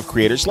to a lot of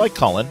creators like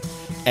Cullen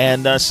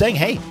and saying,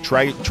 hey,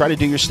 try to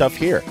do your stuff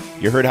here.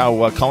 You heard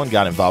how Cullen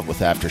got involved with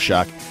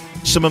Aftershock.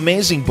 Some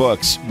amazing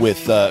books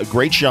with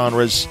great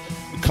genres,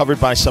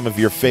 covered by some of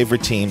your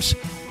favorite teams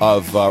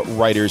of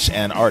writers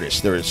and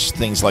artists. There's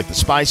things like the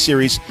Spy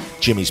series,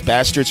 Jimmy's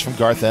Bastards from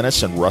Garth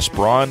Ennis and Russ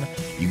Braun.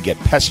 You can get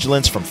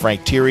Pestilence from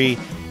Frank Thierry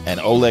and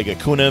Oleg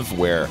Akunev,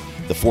 where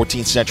the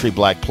 14th century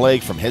Black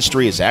Plague from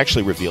history is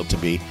actually revealed to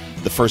be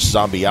the first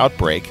zombie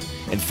outbreak.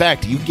 In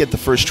fact, you can get the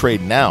first trade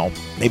now.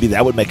 Maybe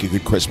that would make a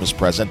good Christmas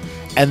present.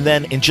 And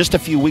then in just a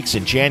few weeks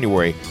in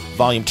January,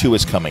 Volume 2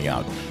 is coming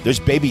out.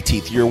 There's Baby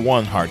Teeth Year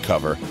 1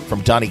 hardcover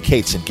from Donny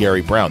Cates and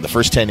Gary Brown. The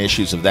first 10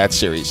 issues of that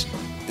series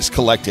is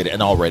collected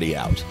and already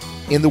out.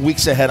 In the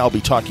weeks ahead, I'll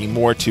be talking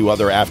more to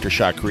other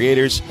Aftershock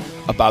creators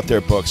about their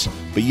books,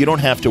 but you don't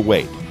have to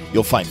wait.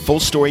 You'll find full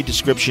story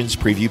descriptions,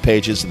 preview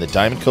pages, and the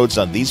diamond codes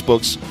on these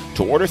books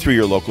to order through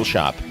your local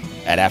shop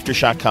at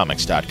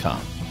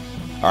AftershockComics.com.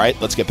 All right,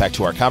 let's get back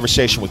to our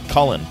conversation with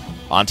Cullen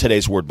on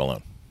today's Word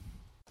Balloon.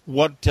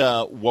 What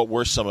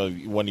were some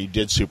of, when you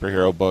did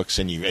superhero books,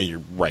 and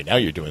you right now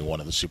you're doing one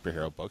of the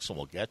superhero books, and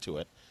we'll get to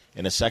it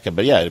in a second.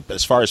 But yeah,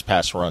 as far as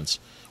past runs,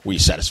 were you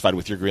satisfied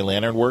with your Green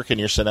Lantern work and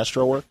your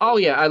Sinestro work? Oh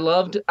yeah, I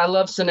loved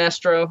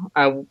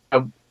Sinestro.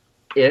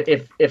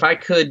 If I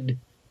could.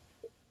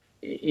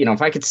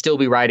 If I could still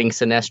be writing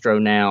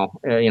Sinestro now,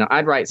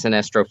 I'd write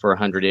Sinestro for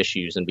 100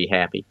 issues and be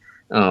happy.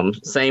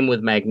 Same with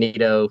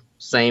Magneto.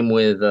 Same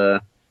with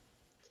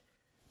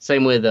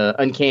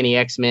Uncanny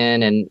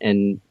X-Men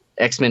and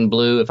X-Men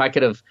Blue. If I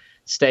could have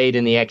stayed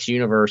in the X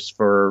universe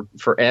for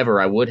forever,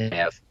 I would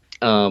have.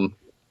 And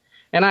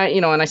I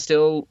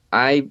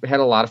had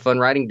a lot of fun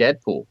writing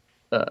Deadpool.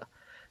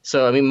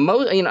 So I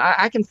mean,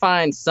 I can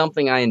find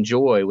something I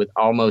enjoy with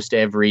almost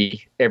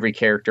every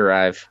character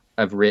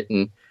I've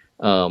written.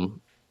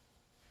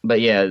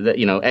 yeah,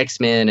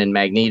 X-Men and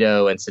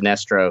Magneto and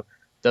Sinestro,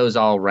 those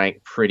all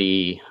rank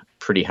pretty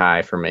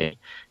high for me.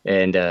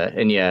 And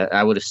yeah,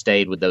 I would have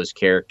stayed with those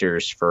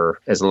characters for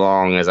as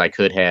long as I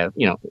could have.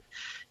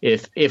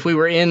 If we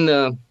were in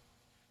the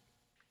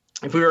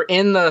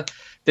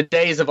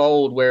days of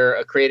old where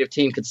a creative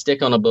team could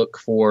stick on a book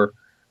for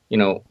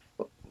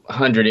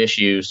 100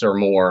 issues or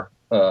more,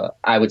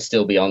 I would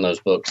still be on those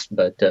books.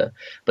 But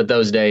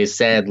those days,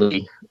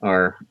 sadly,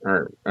 are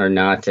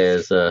not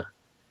as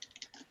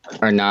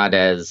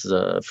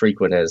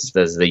frequent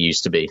as they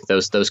used to be.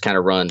 Those kind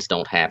of runs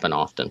don't happen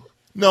often.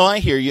 No, I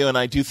hear you, and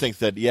I do think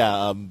that,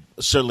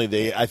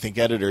 certainly I think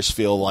editors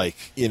feel like,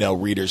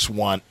 readers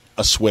want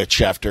a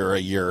switch after a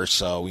year or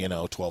so,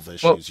 12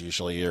 issues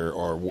usually,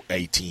 or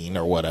 18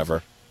 or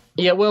whatever.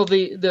 Yeah, well,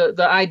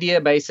 the idea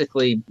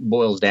basically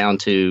boils down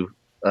to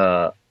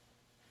a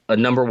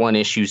number 1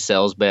 issue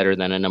sells better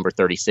than a number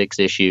 36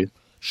 issue.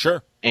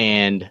 Sure.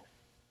 And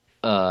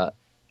a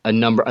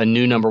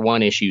new number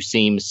 1 issue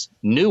seems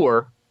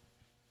newer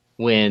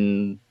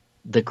when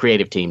the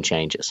creative team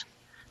changes.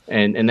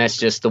 And that's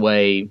just the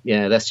way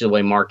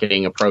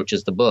marketing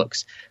approaches the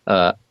books.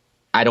 I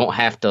don't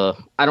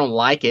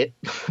like it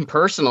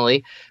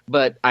personally,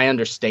 but I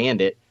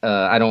understand it.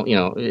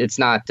 It's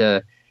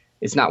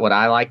not what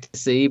I like to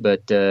see,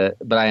 but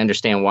I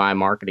understand why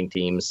marketing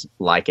teams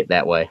like it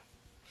that way.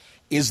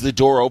 Is the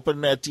door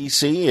open at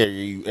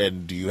DC?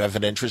 And do you have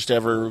an interest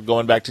ever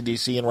going back to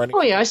DC and running?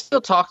 Oh yeah, I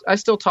still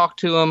talk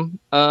to them,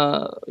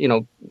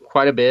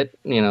 quite a bit.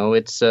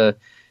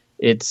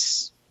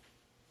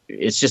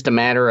 It's just a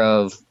matter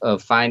of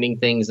finding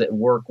things that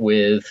work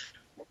with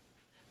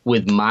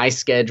my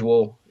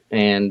schedule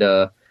and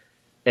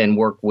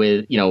work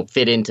with,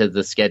 fit into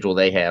the schedule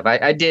they have.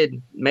 I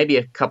did, maybe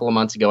a couple of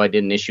months ago, I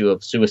did an issue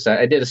of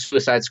I did a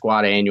Suicide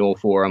Squad annual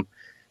for them.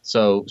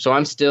 So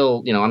I'm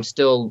still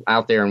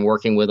out there and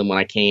working with them when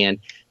I can.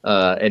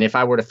 And if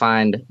I were to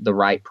find the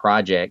right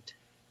project,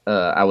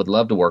 I would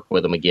love to work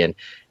with them again.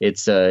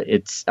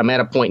 I'm at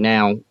a point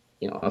now,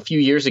 a few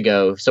years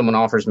ago, if someone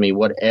offers me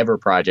whatever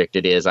project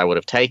it is, I would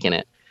have taken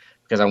it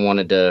because I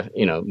wanted to,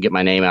 get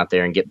my name out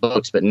there and get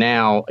books. But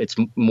now it's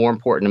more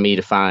important to me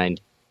to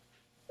find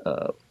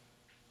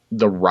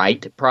the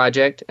right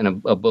project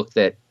and a book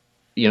that,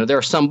 there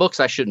are some books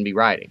I shouldn't be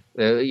writing.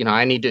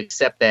 I need to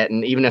accept that.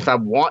 And even if I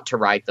want to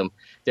write them,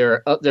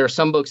 there are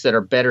some books that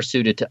are better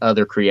suited to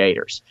other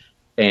creators.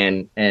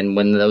 And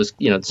when those,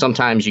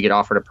 sometimes you get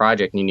offered a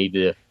project and you need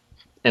to,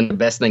 and the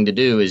best thing to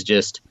do is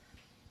just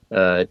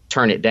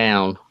turn it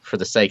down for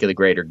the sake of the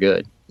greater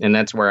good. And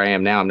that's where I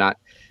am now.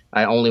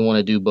 I only want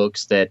to do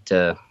books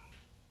that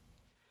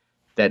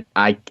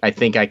I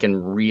think I can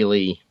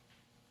really,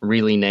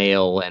 really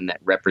nail and that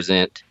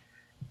represent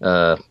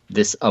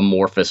this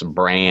amorphous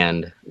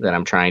brand that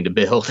I'm trying to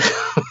build.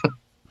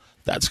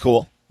 That's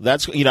cool.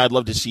 I'd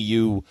love to see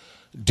you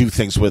do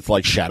things with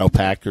like Shadow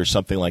Pact or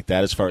something like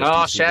that as far as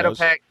DC Shadow goes.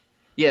 Pact.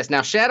 Yes.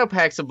 Now, Shadow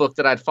Pact's a book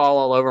that I'd fall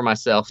all over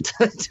myself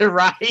to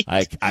write.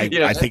 I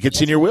think it's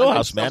in your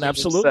wheelhouse, man.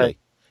 Absolutely.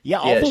 Yeah,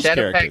 all those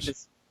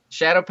characters.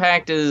 Shadow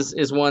Pact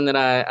is one that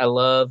I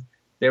love.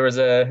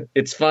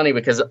 It's funny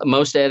because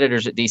most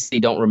editors at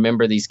DC don't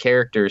remember these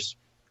characters.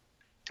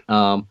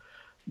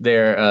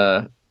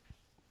 They're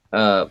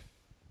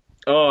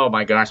oh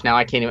my gosh, now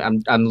I can't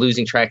even, I'm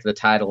losing track of the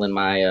title in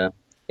my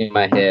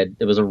head.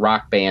 It was a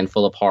rock band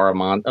full of horror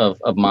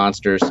of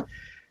monsters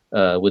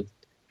with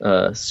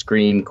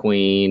Scream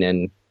Queen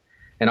and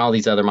all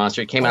these other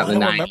monsters. It came out in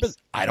the 90s.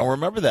 I don't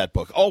remember that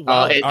book. Oh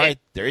wow! All right,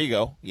 there you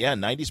go. Yeah,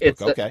 90s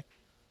book. Okay.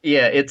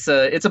 It's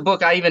a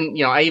book. I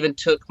even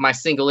took my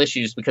single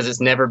issues because it's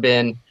never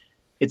been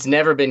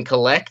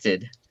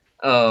collected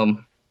by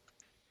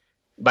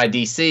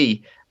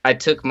DC. I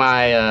took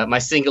my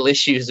single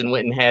issues and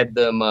went and had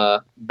them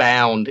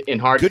bound in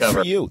hardcover. Good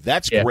for you.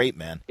 That's great,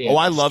 man. Yeah. Oh,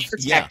 I love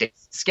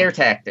Scare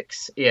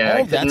Tactics. Yeah,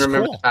 I couldn't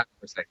remember the title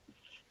for a second.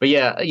 But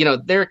yeah,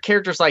 there are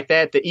characters like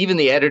that even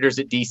the editors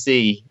at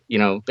DC,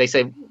 they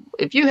say,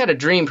 if you had a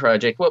dream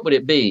project, what would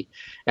it be?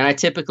 And I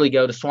typically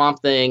go to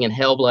Swamp Thing and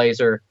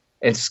Hellblazer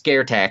and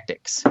Scare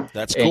Tactics.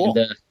 That's cool.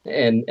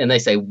 And they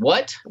say,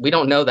 what? We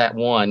don't know that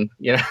one.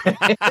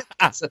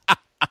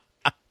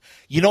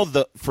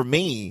 For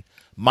me,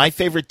 my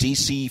favorite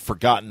DC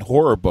forgotten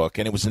horror book,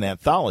 and it was an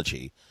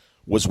anthology,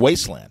 was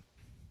Wasteland.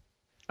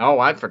 Oh,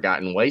 I'd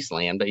forgotten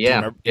Wasteland, but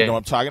yeah. You know what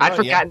I'm talking about? I'd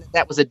forgotten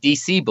that was a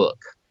DC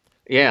book.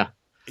 Yeah.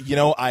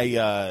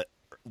 I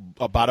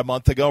about a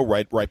month ago,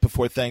 right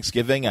before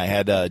Thanksgiving, I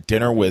had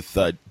dinner with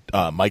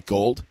Mike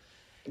Gold.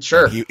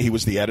 Sure. He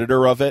was the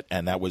editor of it,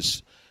 and that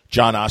was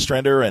John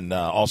Ostrander and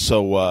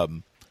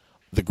also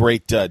the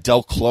great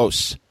Del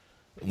Close,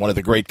 one of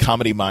the great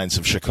comedy minds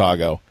of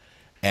Chicago.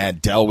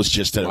 And Del was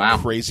just a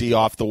crazy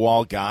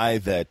off-the-wall guy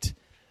that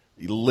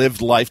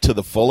lived life to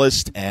the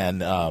fullest.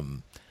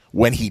 And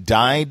when he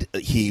died,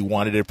 he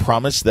wanted to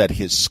promise that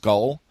his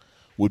skull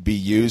would be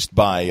used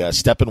by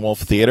Steppenwolf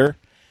Theater.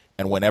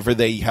 And whenever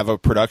they have a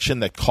production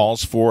that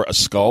calls for a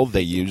skull,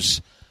 they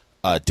use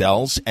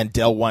Del's. And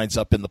Del winds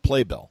up in the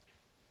playbill.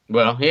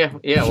 Well, yeah.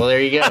 Well,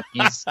 there you go.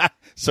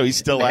 So he's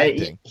still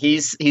acting.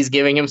 He's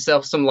giving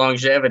himself some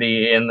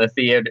longevity in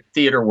the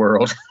theater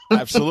world.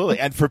 Absolutely.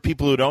 And for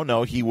people who don't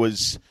know, he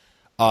was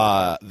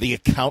the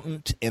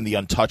accountant in The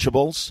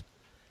Untouchables,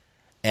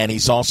 and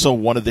he's also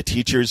one of the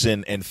teachers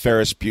in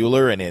Ferris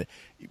Bueller. And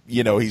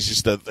he's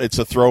just it's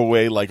a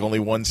throwaway, like only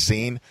one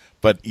scene,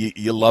 but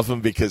you love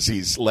him because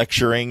he's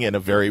lecturing in a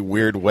very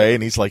weird way,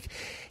 and he's like,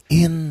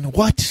 "In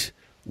what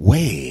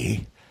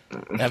way?"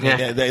 I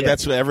mean,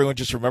 that's what everyone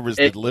just remembers.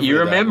 The delivery. You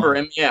remember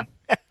him, yeah.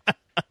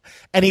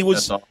 And he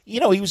was, he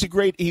was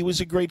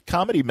a great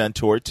comedy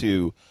mentor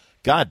to,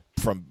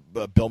 from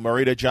Bill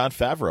Murray to Jon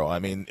Favreau. I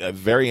mean, a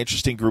very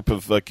interesting group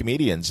of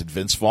comedians, and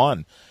Vince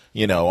Vaughn,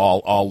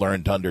 all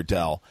learned under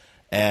Del.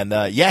 And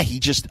he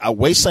just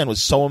Wasteland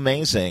was so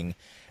amazing.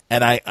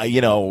 And I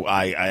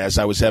as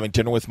I was having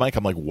dinner with Mike,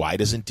 I'm like, why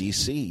doesn't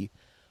DC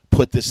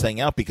put this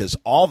thing out? Because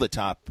all the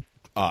top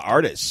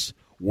artists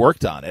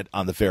worked on it,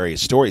 on the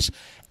various stories,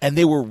 and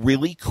they were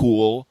really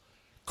cool,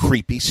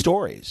 creepy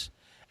stories.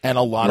 And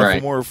a lot of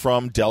them were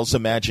from Del's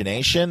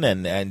imagination,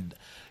 and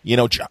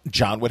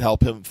John would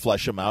help him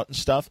flesh them out and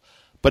stuff.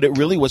 But it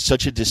really was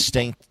such a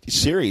distinct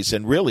series,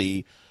 and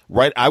really,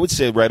 I would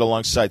say right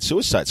alongside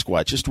Suicide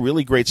Squad, just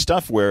really great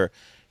stuff where,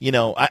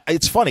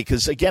 it's funny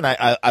because, again,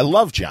 I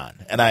love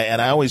John, and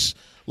I always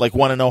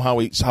want to know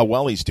how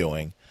well he's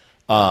doing,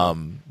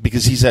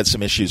 because he's had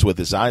some issues with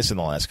his eyes in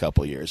the last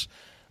couple of years.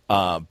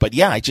 But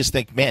I just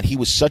think, man, he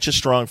was such a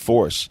strong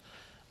force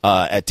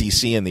at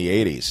DC in the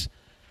 80s.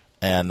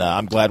 And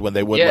I'm glad when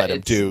they would let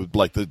him do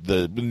like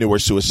the newer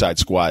Suicide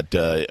Squad,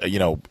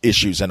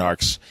 issues and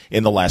arcs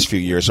in the last few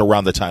years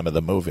around the time of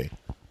the movie.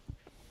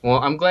 Well,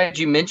 I'm glad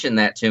you mentioned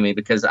that to me,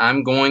 because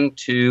I'm going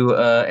to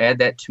add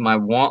that to my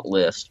want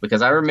list,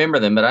 because I remember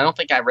them, but I don't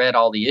think I read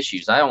all the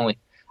issues.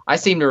 I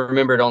seem to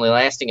remember it only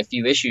lasting a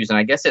few issues, and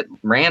I guess it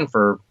ran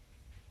for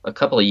a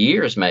couple of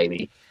years,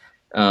 maybe.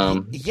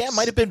 It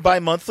might have been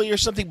bi-monthly or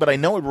something, but I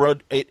know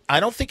I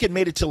don't think it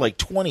made it to like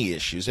 20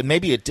 issues, and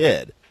maybe it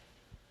did.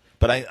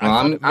 But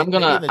I'm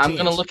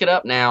gonna look it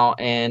up now,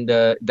 and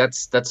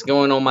that's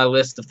going on my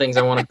list of things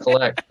I want to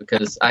collect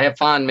because I have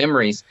fond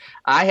memories.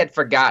 I had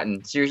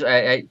forgotten.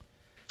 Seriously,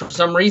 for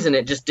some reason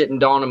it just didn't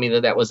dawn on me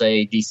that was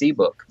a DC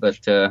book. But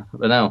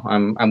no,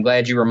 I'm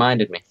glad you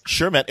reminded me.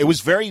 Sure, man. It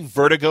was very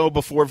Vertigo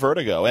before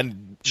Vertigo,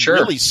 and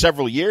really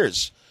several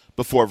years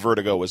before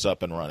Vertigo was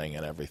up and running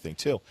and everything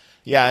too.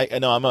 Yeah, I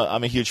know.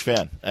 I'm a huge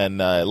fan, and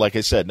like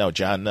I said, no,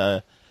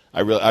 John. I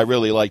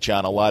really like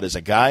John a lot as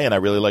a guy, and I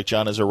really like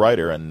John as a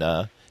writer.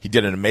 And he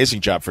did an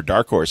amazing job for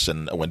Dark Horse,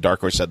 and when Dark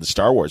Horse had the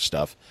Star Wars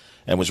stuff,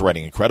 and was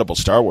writing incredible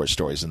Star Wars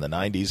stories in the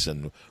 90s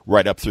and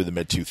right up through the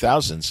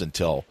mid-2000s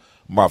until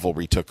Marvel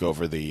retook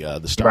over the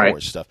Star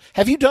Wars stuff.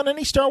 Have you done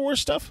any Star Wars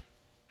stuff?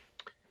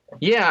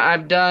 Yeah,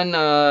 I've done.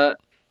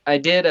 I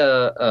did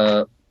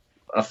a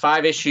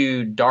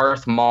 5-issue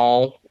Darth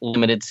Maul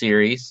limited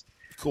series.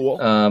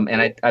 Cool.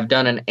 And I've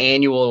done an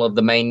annual of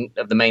the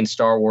main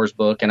Star Wars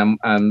book, and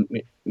I'm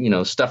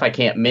stuff I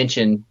can't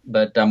mention,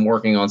 but I'm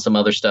working on some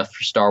other stuff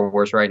for Star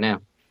Wars right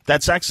now.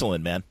 That's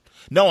excellent, man.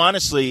 No,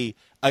 honestly,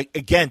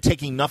 again,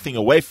 taking nothing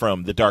away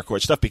from the Dark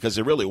Horse stuff, because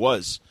it really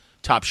was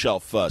top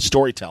shelf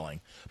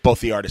storytelling, both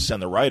the artists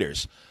and the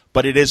writers.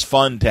 But it is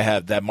fun to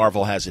have that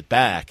Marvel has it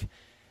back,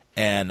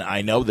 and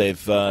I know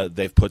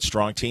they've put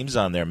strong teams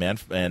on there, man.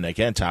 And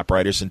again, top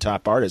writers and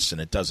top artists, and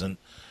it doesn't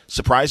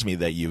surprise me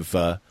that you've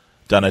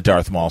done a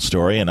Darth Maul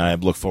story, and I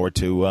look forward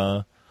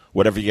to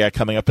whatever you got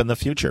coming up in the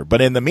future.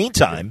 But in the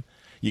meantime,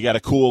 you got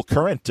a cool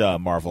current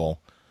Marvel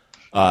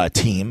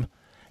team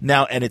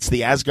now, and it's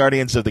the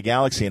Asgardians of the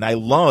Galaxy, and I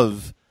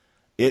love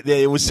it.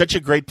 It was such a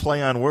great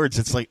play on words.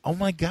 It's like, oh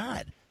my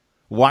God,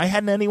 why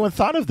hadn't anyone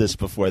thought of this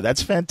before?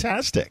 That's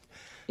fantastic.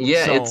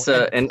 Yeah,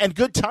 so, and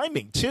good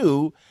timing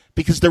too,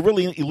 because they're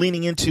really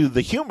leaning into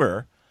the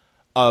humor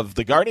of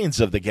the Guardians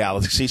of the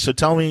Galaxy. So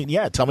tell me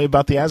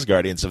about the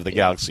Asgardians of the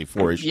Galaxy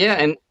 4 issues.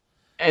 Yeah,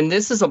 and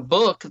this is a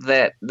book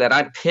that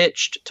I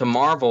pitched to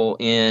Marvel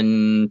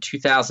in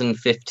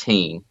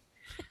 2015.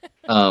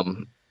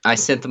 I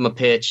sent them a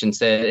pitch and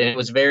said, and it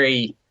was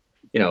very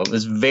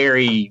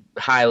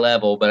high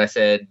level, but I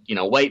said,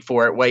 wait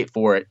for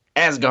it,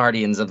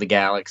 Asgardians of the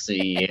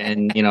Galaxy.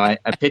 And, I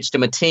pitched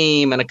them a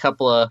team and a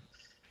couple of,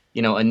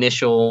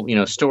 initial,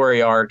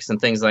 story arcs and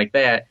things like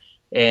that.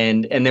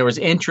 And there was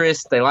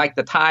interest. They liked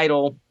the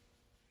title.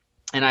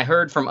 And I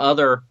heard from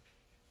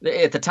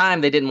at the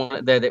time, they didn't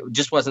want it. It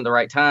just wasn't the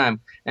right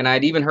time. And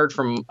I'd even heard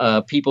from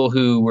people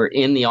who were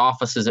in the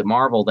offices at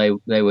Marvel.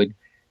 They would,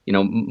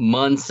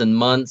 months and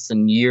months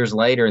and years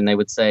later, and they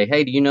would say,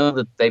 "Hey, do you know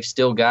that they've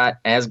still got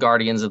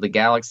Asgardians of the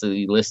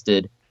Galaxy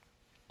listed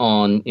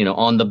on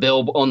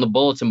the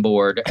bulletin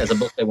board as a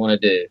book they want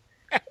to do?"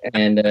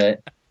 And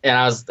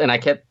I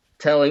kept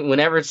telling,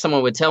 whenever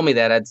someone would tell me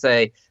that, I'd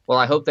say, "Well,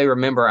 I hope they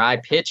remember I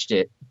pitched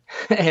it."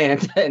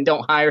 and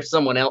don't hire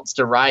someone else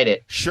to write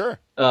it. Sure.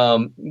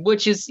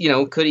 Which is,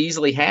 could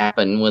easily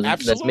happen with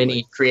as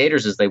many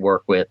creators as they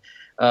work with.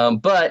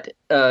 But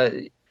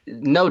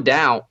no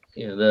doubt,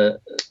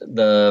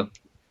 the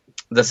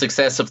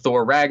success of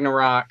Thor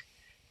Ragnarok,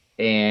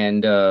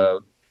 and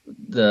the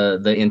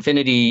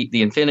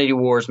Infinity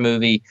Wars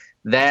movie,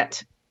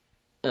 that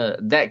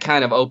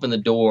kind of opened the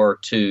door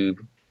to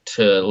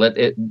let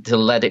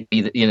it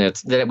be,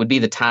 that it would be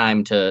the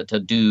time to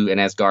do an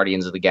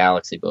Asgardians of the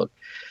Galaxy book.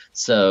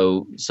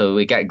 So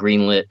it got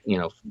greenlit,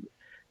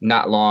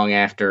 not long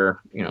after,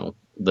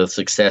 the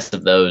success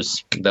of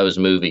those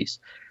movies.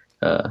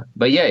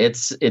 But yeah,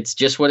 it's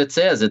just what it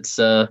says. It's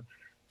a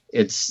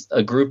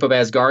group of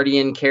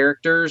Asgardian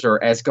characters or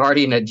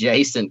Asgardian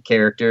adjacent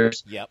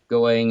characters. Yep.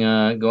 going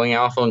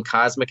off on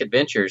cosmic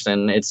adventures,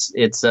 and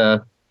it's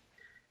a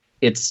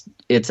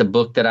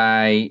book that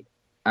I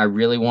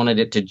really wanted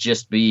it to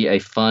just be a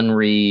fun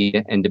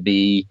read and to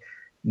be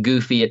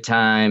goofy at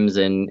times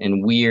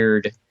and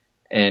weird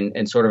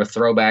and sort of a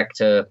throwback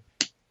to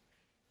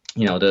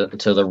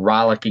to the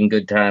rollicking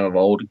good time of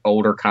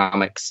older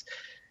comics,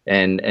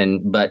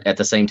 but at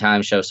the same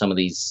time show some of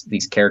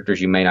these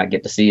characters you may not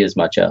get to see as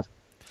much of.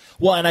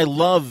 Well, and I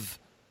love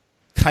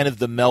kind of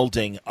the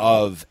melding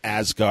of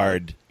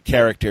Asgard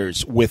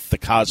characters with the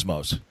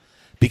cosmos,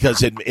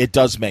 because it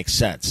does make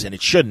sense, and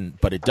it shouldn't,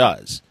 but it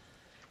does.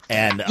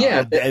 And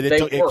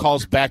it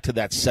calls back to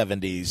that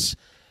 70s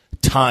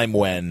time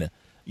when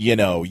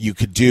you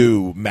could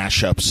do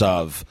mashups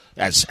of,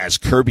 as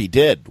Kirby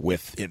did,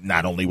 with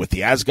not only with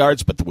the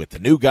Asgards, but with the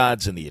New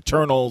Gods and the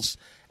Eternals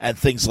and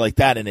things like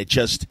that. And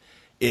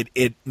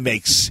it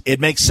makes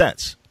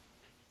sense.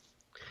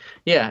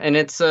 Yeah, and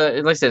it's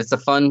like I said, it's a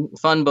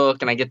fun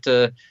book, and I get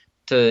to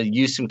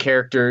use some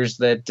characters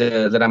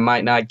that I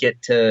might not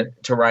get to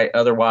write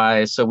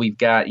otherwise. So we've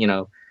got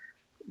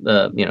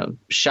the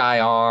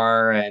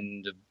Shi'ar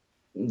and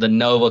the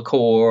Nova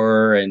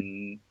Corps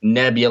and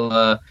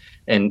Nebula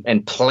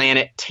and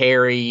Planet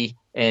Terry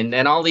and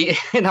all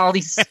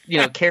these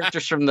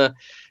characters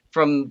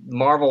from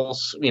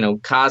Marvel's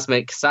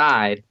cosmic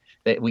side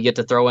that we get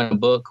to throw in a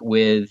book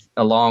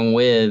along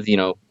with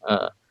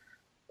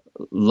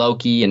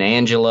Loki and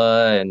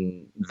Angela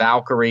and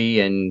Valkyrie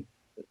and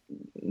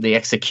the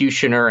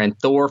Executioner and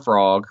Thor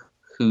Frog,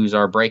 who's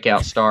our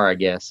breakout star, I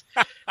guess.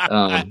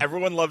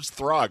 Everyone loves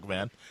Throg,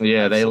 man.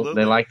 Yeah, they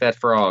like that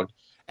frog.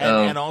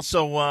 And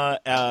also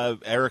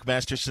Eric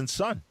Masterson's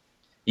son.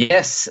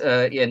 Yes,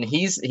 and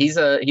he's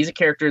a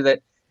character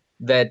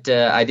that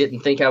I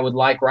didn't think I would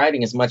like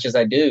writing as much as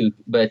I do,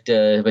 but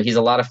he's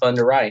a lot of fun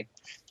to write.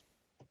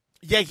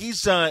 Yeah,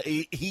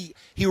 he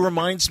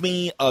reminds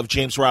me of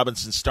James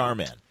Robinson's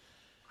Starman,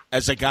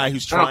 as a guy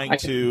who's trying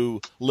to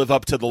live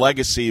up to the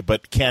legacy,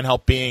 but can't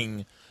help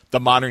being the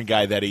modern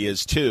guy that he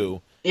is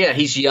too. Yeah,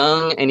 he's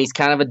young and he's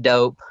kind of a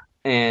dope,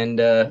 and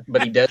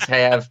but he does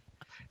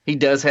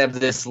have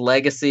this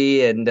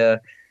legacy, and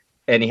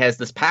he has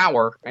this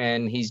power,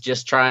 and he's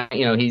just trying.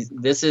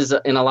 This is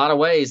in a lot of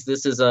ways,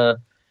 this is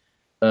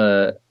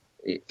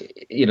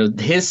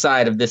his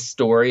side of this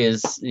story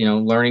is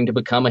learning to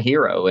become a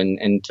hero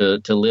and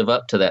to live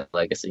up to that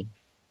legacy.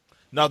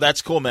 No,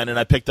 that's cool, man. And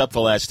I picked up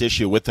the last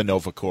issue with the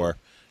Nova Corps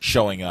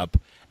showing up,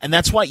 and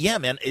that's why, yeah,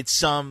 man.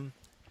 It's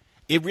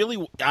it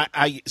really,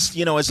 I as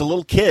a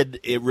little kid,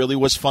 it really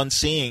was fun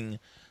seeing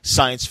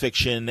science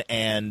fiction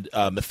and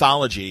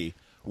mythology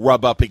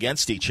rub up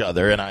against each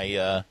other. And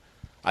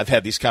I've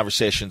had these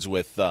conversations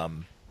with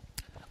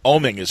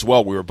Oming as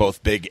well. We were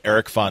both big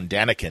Eric von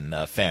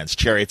Daniken fans,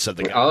 Chariots of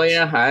the Gods. Oh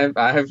yeah,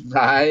 I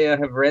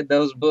have read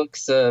those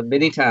books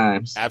many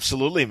times.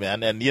 Absolutely,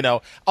 man.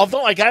 And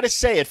although I got to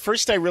say, at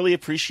first I really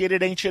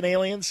appreciated Ancient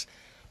Aliens,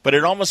 but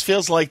it almost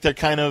feels like they're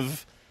kind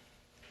of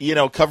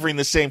covering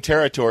the same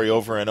territory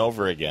over and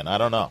over again. I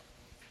don't know.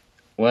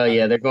 Well,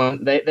 yeah, they're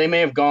going. They may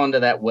have gone to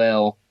that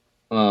well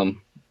a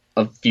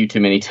few too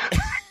many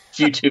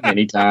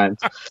times.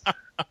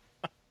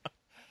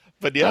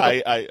 But yeah,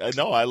 I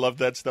know I loved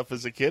that stuff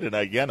as a kid, and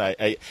again,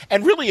 I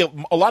and really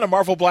a lot of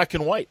Marvel Black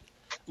and White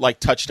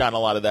touched on a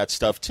lot of that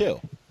stuff too.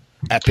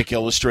 Epic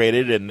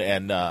Illustrated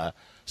and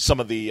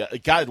some of the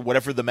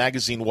whatever the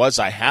magazine was,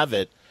 I have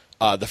it.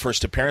 The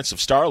first appearance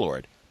of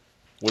Star-Lord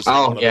was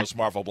one of those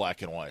Marvel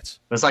Black and Whites.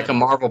 It was like a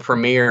Marvel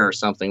premiere or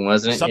something,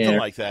 wasn't it? Something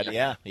like that.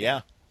 Yeah.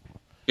 Yeah.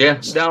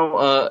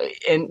 No,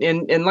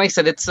 and like I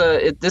said,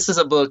 this is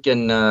a book,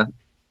 and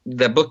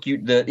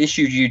the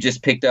issue you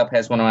just picked up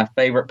has one of my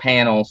favorite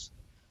panels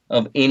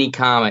of any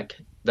comic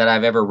that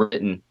I've ever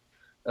written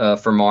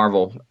for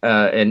Marvel,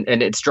 and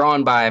it's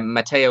drawn by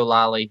Matteo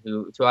Lally,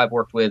 who I've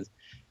worked with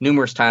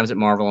numerous times at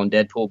Marvel on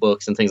Deadpool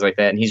books and things like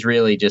that, and he's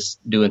really just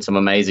doing some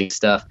amazing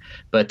stuff.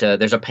 But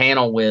there's a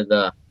panel with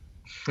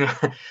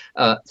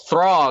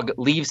Throg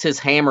leaves his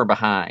hammer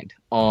behind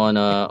on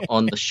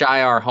the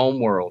Shi'ar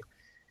homeworld,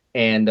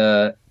 and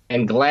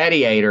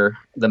Gladiator,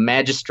 the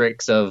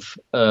Magistrix of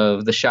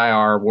the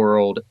Shi'ar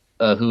world,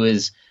 who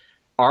is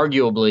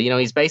arguably,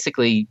 he's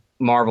basically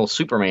Marvel's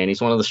Superman.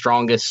 He's one of the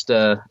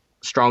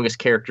strongest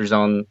characters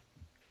on,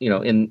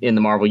 in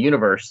the Marvel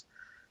universe.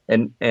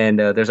 And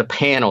there's a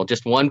panel,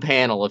 just one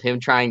panel of him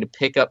trying to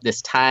pick up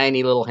this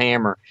tiny little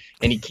hammer,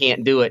 and he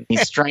can't do it.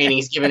 He's straining,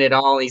 he's giving it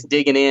all, he's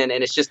digging in,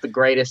 and it's just the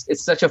greatest.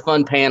 It's such a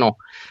fun panel.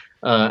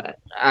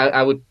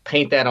 I would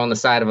paint that on the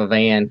side of a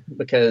van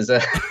because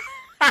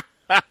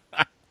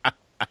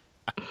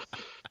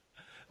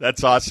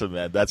That's awesome,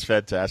 man. That's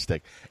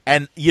fantastic.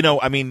 And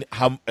I mean,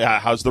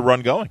 how's the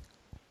run going?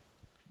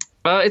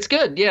 It's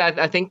good. Yeah,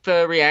 I think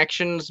the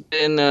reaction's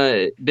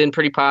been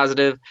pretty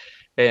positive,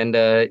 and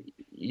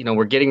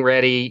we're getting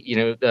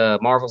ready.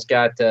 Marvel's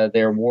got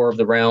their War of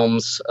the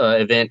Realms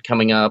event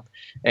coming up,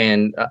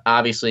 and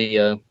obviously,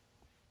 an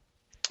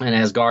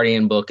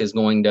Asgardian book is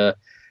going to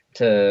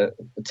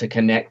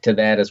connect to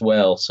that as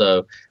well.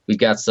 So we've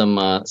got some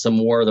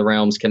War of the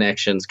Realms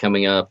connections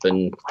coming up,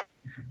 and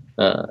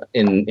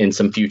in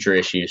some future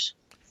issues.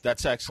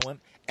 That's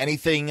excellent.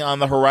 Anything on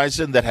the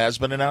horizon that has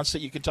been announced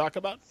that you can talk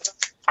about?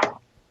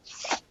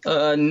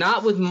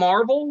 Not with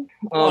Marvel.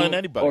 And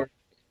anybody.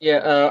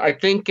 I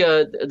think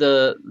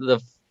there's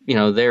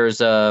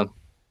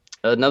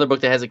another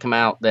book that hasn't come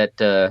out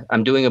that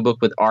I'm doing a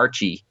book with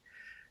Archie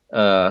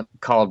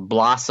called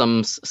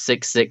Blossoms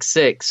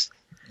 666.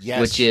 Yes.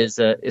 Which is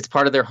it's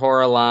part of their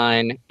horror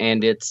line,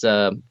 and it's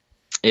the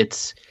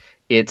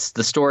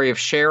story of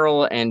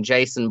Cheryl and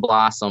Jason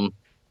Blossom,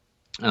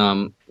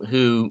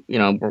 who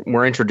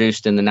were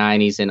introduced in the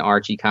 90s in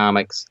Archie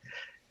comics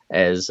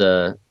as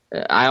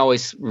I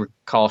always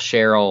call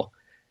Cheryl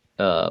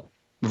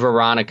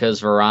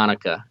Veronica's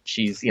Veronica.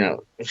 She's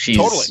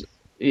totally,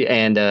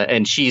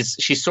 and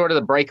she's sort of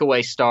the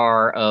breakaway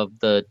star of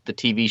the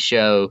TV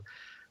show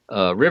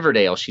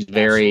Riverdale. She's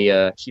very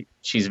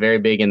she's very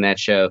big in that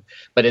show.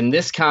 But in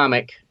this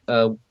comic,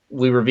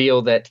 we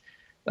reveal that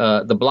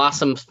the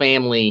Blossom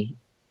family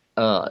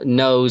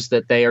knows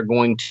that they are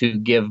going to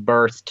give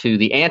birth to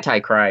the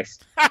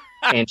Antichrist,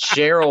 and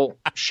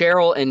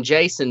Cheryl and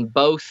Jason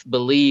both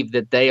believe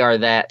that they are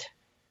that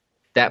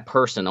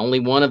person. Only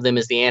one of them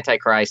is the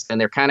Antichrist,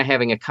 and they're kind of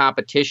having a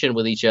competition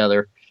with each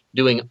other,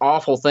 doing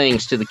awful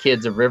things to the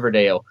kids of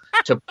Riverdale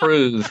to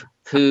prove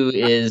who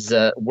is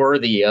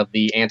worthy of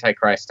the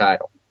Antichrist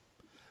title.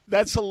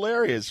 That's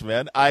hilarious,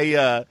 man.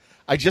 I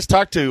just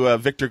talked to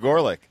Victor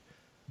Gorlick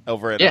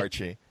over at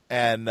Archie,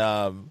 and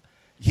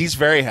he's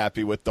very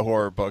happy with the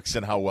horror books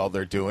and how well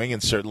they're doing,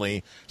 and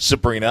certainly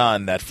Sabrina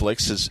on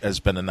Netflix has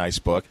been a nice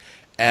book.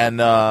 And,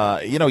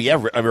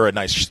 we're a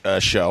nice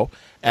show.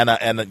 And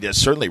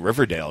certainly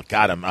Riverdale.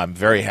 God, I'm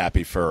very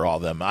happy for all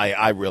of them.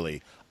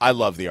 I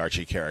love the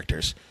Archie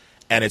characters.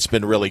 And it's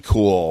been really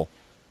cool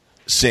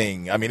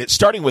seeing, I mean, it's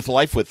starting with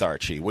Life with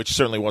Archie, which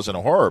certainly wasn't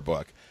a horror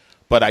book.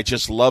 But I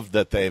just love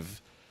that they've,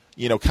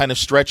 kind of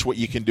stretched what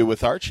you can do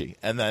with Archie.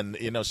 And then,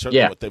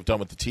 certainly what they've done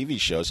with the TV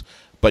shows.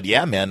 But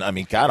yeah, man, I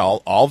mean, God,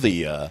 all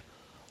the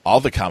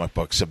comic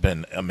books have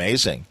been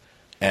amazing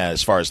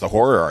as far as the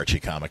horror Archie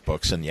comic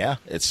books. And yeah,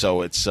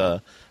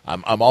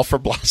 I'm all for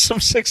Blossom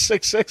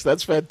 666.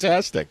 That's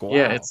fantastic. Wow.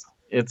 Yeah,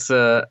 it's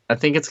I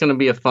think it's going to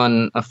be a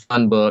fun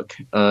book.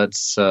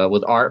 It's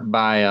with art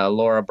by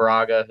Laura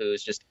Braga, who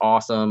is just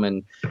awesome.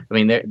 And I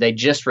mean, they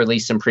just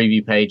released some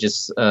preview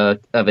pages of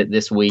it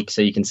this week,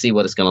 so you can see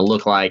what it's going to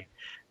look like.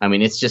 I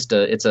mean, it's just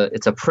it's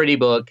a pretty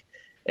book,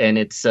 and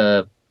it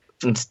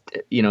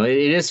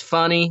is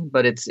funny,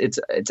 but it's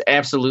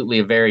absolutely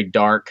a very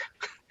dark.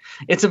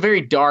 It's a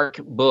very dark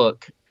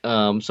book.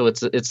 So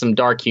it's some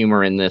dark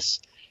humor in this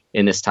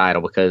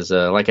title because,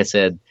 like I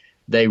said,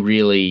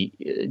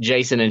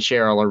 Jason and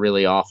Cheryl are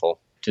really awful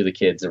to the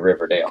kids of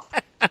Riverdale,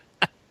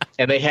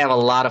 and they have a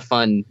lot of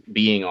fun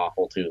being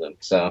awful to them.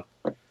 So,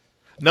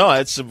 no,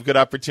 it's a good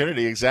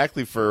opportunity,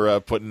 exactly, for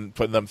putting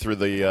them through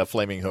the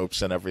flaming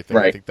hoops and everything.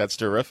 Right. I think that's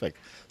terrific.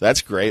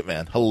 That's great,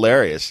 man.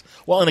 Hilarious.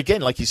 Well, and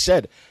again, like you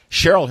said,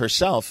 Cheryl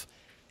herself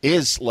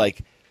is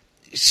like,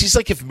 she's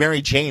like if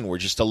Mary Jane were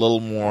just a little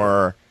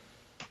more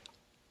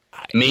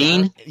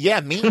mean.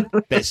 Yeah, mean,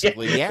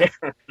 basically. Yeah.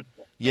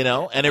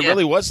 And it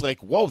really was like,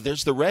 whoa,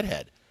 there's the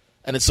redhead.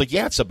 And it's like,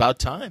 yeah, it's about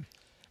time.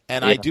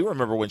 And I do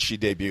remember when she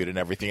debuted and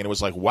everything, and it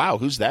was like, wow,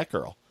 who's that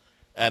girl?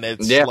 And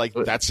it's like,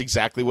 that's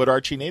exactly what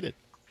Archie needed.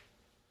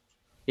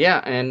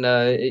 Yeah, and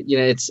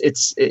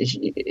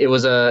it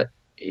was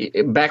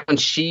back when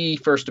she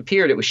first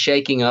appeared, it was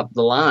shaking up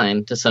the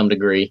line to some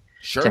degree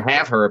to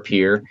have her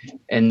appear.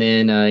 And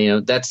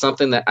then that's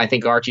something that I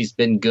think Archie's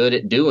been good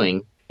at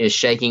doing, is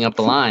shaking up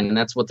the line, and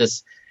that's what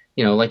this.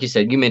 Like you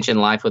said, you mentioned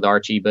Life with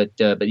Archie, but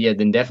yeah,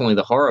 then definitely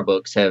the horror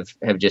books have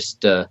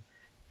just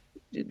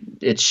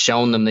it's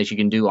shown them that you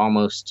can do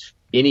almost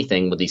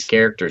anything with these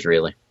characters,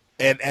 really.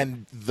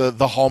 And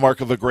the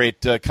hallmark of a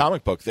great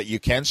comic book, that you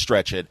can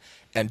stretch it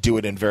and do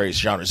it in various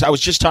genres. I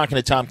was just talking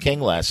to Tom King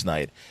last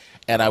night,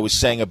 and I was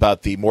saying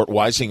about the Mort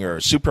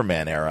Weisinger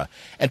Superman era,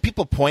 and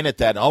people point at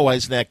that, oh,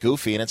 isn't that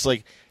goofy? And it's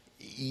like,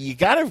 you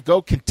got to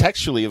go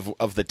contextually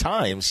of the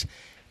times,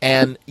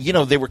 and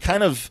they were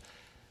kind of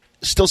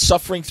still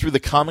suffering through the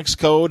comics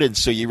code, and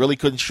so you really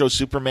couldn't show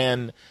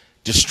Superman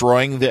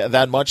destroying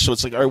that much. So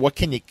it's like, all right, what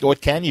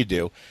can you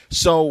do?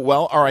 So,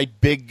 well, all right,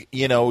 big,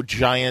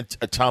 giant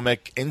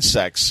atomic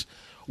insects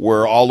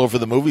were all over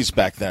the movies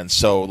back then.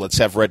 So let's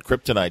have red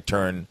kryptonite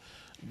turn,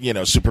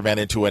 Superman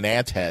into an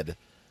ant head,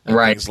 and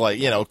things like,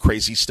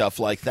 crazy stuff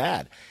like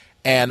that.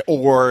 And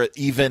or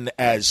even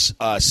as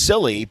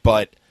silly,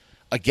 but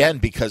again,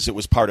 because it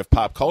was part of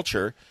pop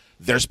culture,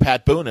 there's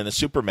Pat Boone in a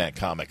Superman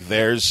comic.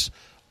 There's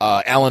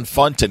Alan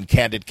Funt and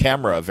Candid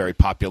Camera, a very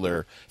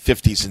popular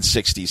 50s and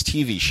 60s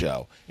TV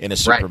show in a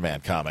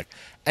Superman comic.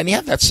 And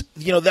yeah,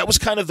 that was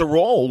kind of the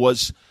role,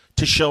 was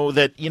to show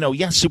that,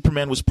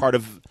 Superman was part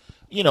of,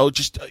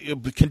 just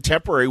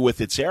contemporary with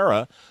its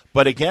era.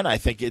 But again, I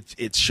think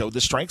it showed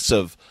the strengths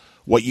of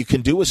what you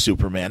can do with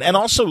Superman, and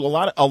also a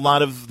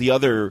lot of the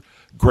other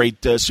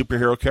great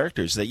superhero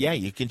characters that,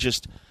 you can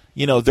just,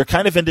 they're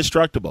kind of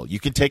indestructible. You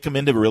can take them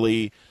into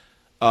really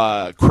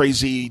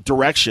crazy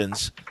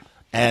directions.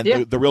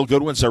 And the real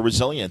good ones are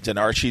resilient, and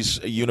Archie's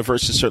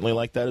universe is certainly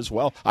like that as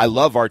well. I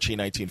love Archie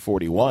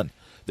 1941.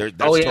 That's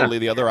totally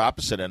the other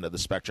opposite end of the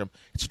spectrum.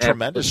 It's a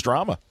tremendous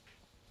drama.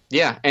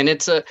 Yeah, and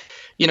it's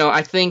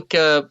I think,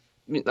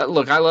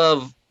 look, I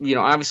love,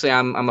 obviously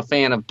I'm a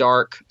fan of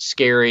dark,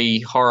 scary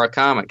horror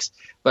comics,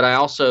 but I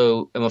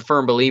also am a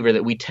firm believer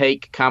that we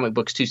take comic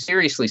books too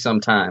seriously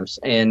sometimes,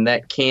 and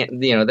that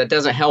that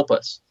doesn't help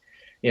us.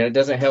 It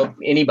doesn't help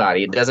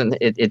anybody.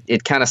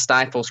 It kind of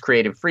stifles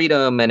creative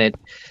freedom, and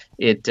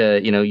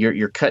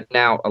you're cutting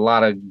out a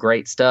lot of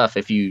great stuff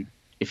if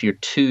you're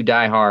too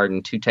diehard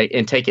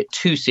and take it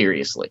too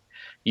seriously.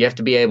 You have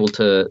to be able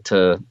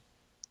to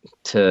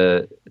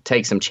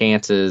take some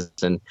chances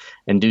and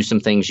do some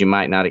things you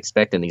might not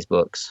expect in these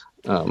books,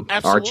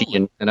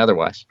 Archie and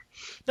otherwise.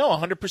 No,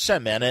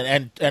 100%,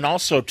 man, and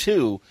also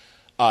too,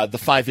 the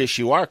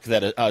 5-issue arc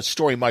that a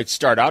story might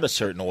start out a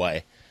certain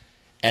way.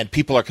 And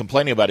people are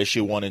complaining about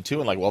issue 1 and 2,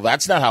 and like, well,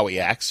 that's not how he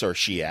acts or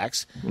she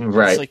acts.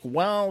 Right. It's like,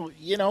 well,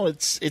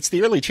 it's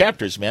the early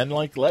chapters, man.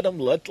 Like,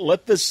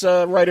 let this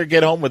writer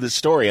get home with his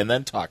story and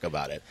then talk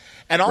about it.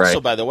 And also,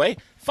 by the way,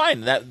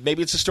 fine, that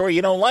maybe it's a story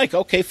you don't like.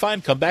 Okay,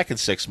 fine, come back in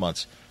 6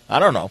 months. I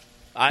don't know.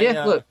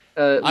 Look,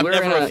 I'm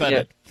never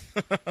offended.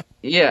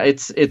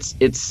 It's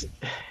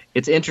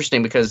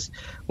interesting because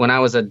when I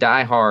was a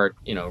diehard,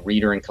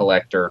 reader and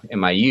collector in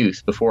my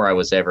youth, before I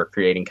was ever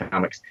creating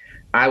comics,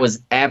 I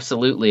was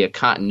absolutely a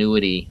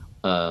continuity.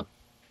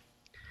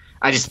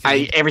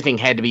 Everything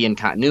had to be in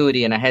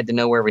continuity, and I had to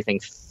know where everything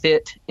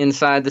fit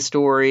inside the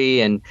story,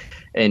 and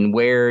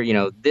where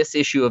this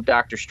issue of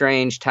Doctor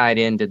Strange tied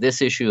into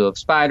this issue of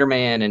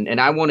Spider-Man,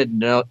 and I wanted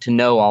to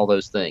know all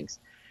those things.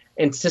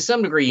 And to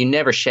some degree, you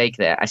never shake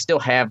that. I still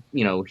have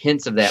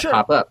hints of that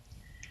pop up,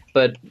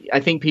 but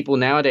I think people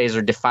nowadays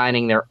are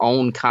defining their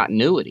own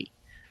continuity.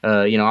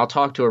 I'll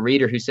talk to a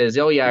reader who says,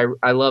 "Oh yeah,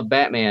 I love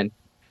Batman.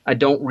 I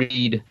don't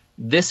read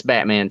this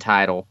Batman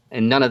title,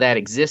 and none of that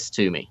exists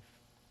to me.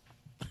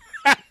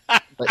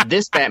 But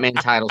this Batman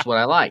title is what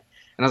I like."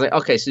 And I was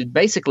like, okay, so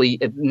basically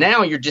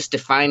now you're just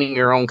defining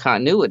your own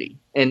continuity.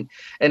 And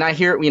I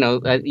hear,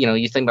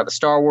 you think about the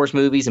Star Wars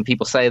movies, and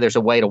people say there's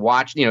a way to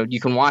watch, you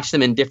can watch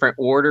them in different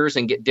orders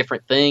and get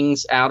different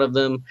things out of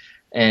them,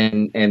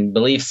 and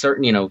believe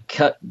certain,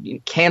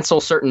 cancel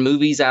certain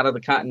movies out of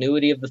the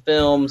continuity of the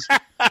films.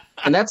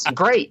 And that's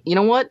great. You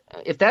know what?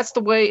 If that's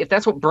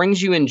what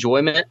brings you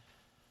enjoyment,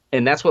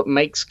 and that's what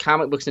makes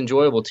comic books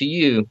enjoyable to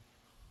you,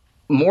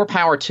 more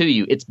power to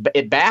you.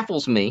 It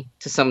baffles me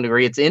to some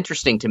degree. It's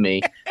interesting to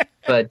me,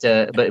 but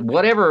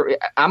whatever.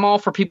 I'm all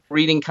for people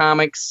reading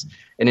comics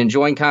and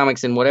enjoying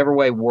comics in whatever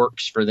way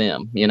works for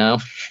them.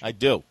 I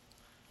do,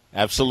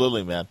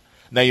 absolutely, man.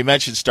 Now you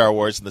mentioned Star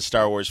Wars and the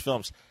Star Wars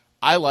films.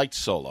 I liked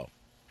Solo.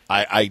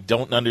 I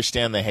don't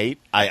understand the hate.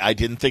 I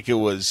didn't think it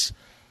was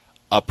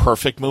a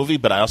perfect movie,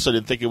 but I also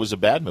didn't think it was a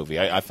bad movie.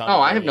 I found.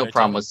 I have no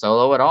problem with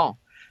Solo at all.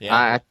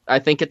 Yeah. I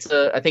think it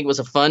was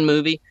a fun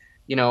movie.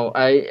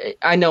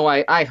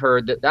 I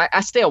heard that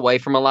I stay away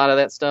from a lot of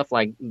that stuff,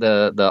 like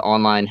the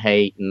online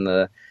hate and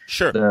the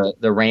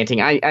ranting.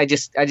 I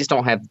just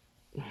don't have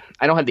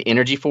the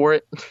energy for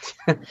it.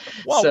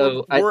 Well,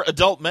 so we're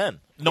adult men.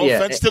 No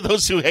offense to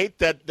those who hate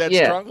that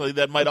strongly.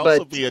 That might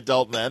also be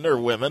adult men or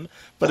women.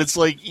 But it's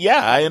like,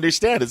 I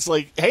understand. It's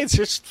like, hey, it's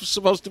just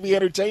supposed to be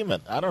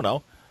entertainment. I don't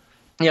know.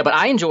 Yeah, but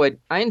I enjoyed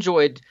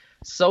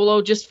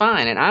Solo just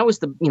fine. And I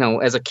was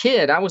as a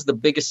kid, I was the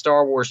biggest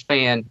Star Wars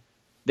fan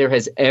there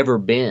has ever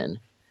been.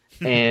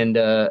 And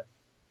I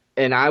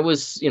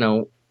was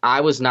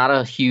not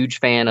a huge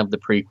fan of the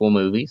prequel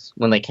movies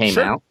when they came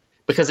out,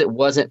 because it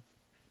wasn't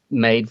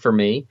made for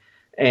me.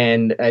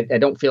 And I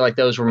don't feel like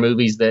those were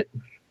movies that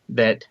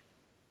I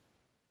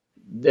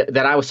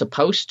was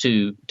supposed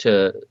to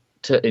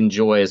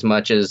enjoy as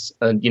much as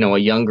a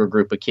younger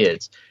group of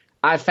kids.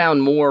 I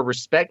found more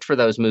respect for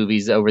those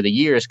movies over the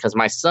years because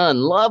my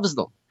son loves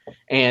them.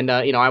 And,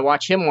 I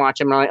watch him and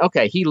I'm like,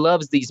 okay, he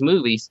loves these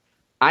movies.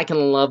 I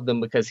can love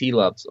them because he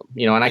loves them,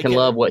 and I can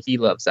love what he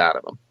loves out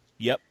of them.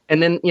 Yep.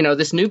 And then,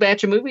 this new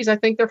batch of movies, I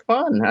think they're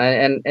fun.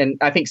 And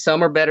I think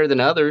some are better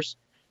than others,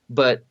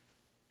 but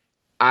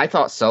I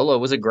thought Solo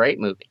was a great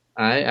movie.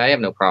 I have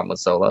no problem with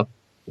Solo.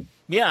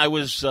 Yeah, I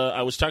was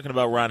talking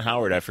about Ron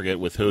Howard, I forget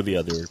with who the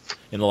other,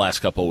 in the last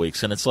couple of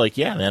weeks. And it's like,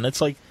 yeah, man,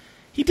 it's like,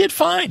 he did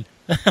fine.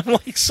 I'm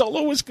like,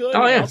 Solo was good.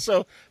 Oh, yeah. And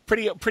also,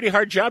 pretty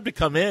hard job to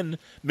come in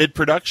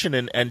mid-production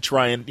and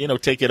try and,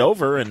 take it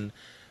over and,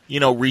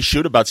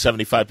 reshoot about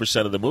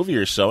 75% of the movie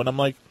or so. And I'm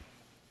like,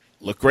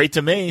 looked great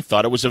to me.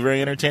 Thought it was a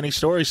very entertaining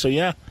story. So,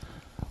 yeah.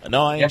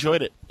 No, I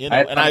enjoyed it.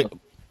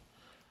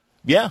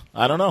 Yeah,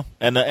 I don't know.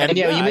 And yeah,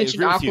 yeah, you I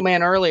mentioned agree with you.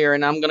 Aquaman earlier,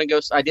 and I'm gonna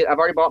go. I've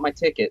already bought my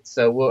tickets,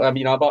 so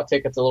I bought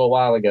tickets a little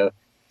while ago.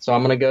 So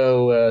I'm gonna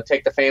go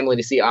take the family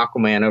to see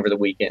Aquaman over the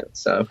weekend.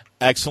 So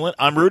Excellent.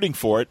 I'm rooting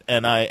for it,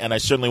 and I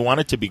certainly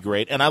want it to be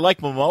great. And I like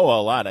Momoa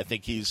a lot. I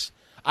think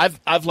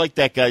I've liked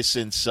that guy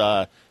since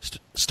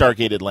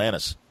Stargate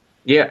Atlantis.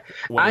 yeah,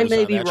 When he I was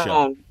may on be that show.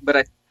 wrong, but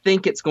I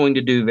think it's going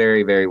to do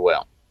very, very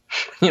well.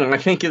 I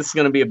think it's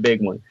going to be a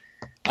big one.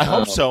 I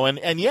hope so,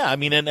 and yeah, I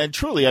mean, and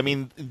truly, I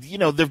mean,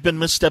 there've been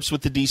missteps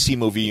with the DC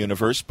movie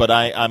universe, but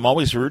I'm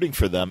always rooting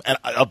for them. And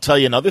I'll tell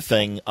you another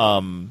thing.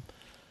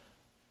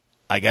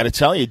 I got to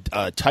tell you,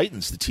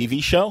 Titans, the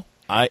TV show.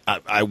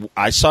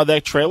 I saw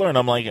that trailer, and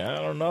I'm like, I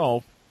don't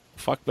know,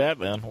 fuck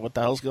Batman, what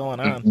the hell's going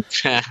on?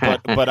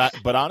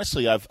 but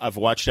honestly, I've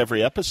watched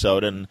every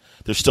episode, and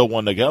there's still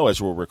one to go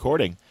as we're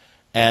recording,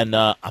 and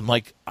I'm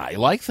like, I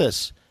like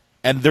this.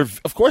 And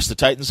of course, the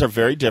Titans are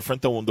very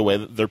different than the way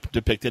that they're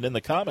depicted in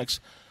the comics,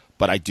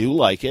 but I do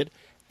like it.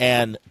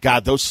 And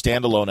God, those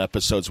standalone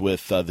episodes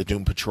with the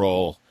Doom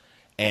Patrol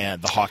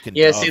and the Hawk and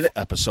Dove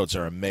episodes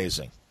are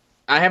amazing.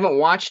 I haven't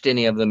watched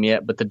any of them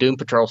yet, but the Doom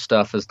Patrol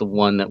stuff is the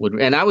one that would.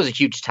 And I was a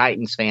huge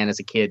Titans fan as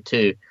a kid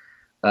too.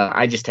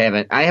 I just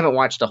haven't. I haven't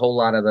watched a whole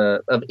lot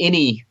of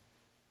any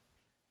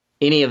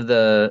of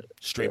the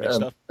streaming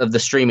stuff. Of the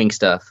streaming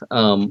stuff.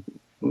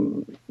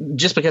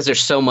 Just because there's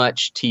so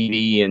much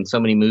TV and so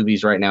many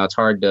movies right now, it's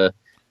hard to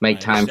make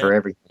time for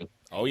everything.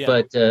 Oh yeah,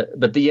 but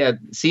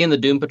seeing the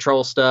Doom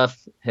Patrol stuff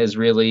has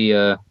really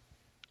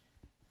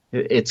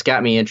it's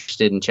got me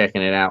interested in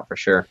checking it out for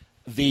sure.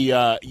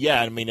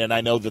 I mean, and I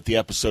know that the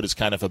episode is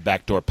kind of a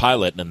backdoor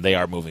pilot, and they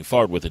are moving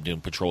forward with the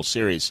Doom Patrol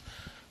series.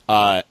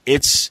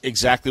 It's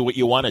exactly what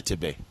you want it to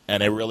be,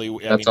 and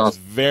awesome. It's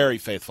very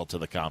faithful to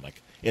the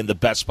comic in the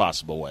best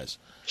possible ways.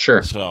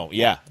 Sure. So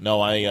yeah,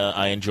 no,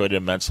 I enjoyed it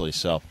immensely.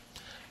 So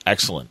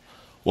excellent.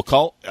 Well,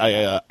 Cole,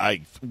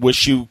 I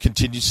wish you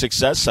continued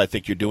success. I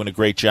think you're doing a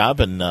great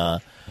job, and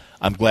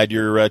I'm glad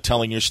you're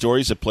telling your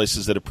stories at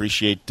places that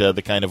appreciate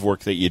the kind of work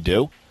that you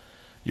do.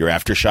 Your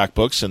Aftershock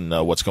books and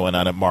what's going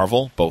on at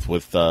Marvel, both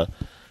with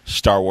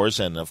Star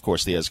Wars and, of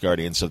course, the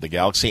Asgardians of the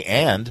Galaxy.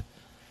 And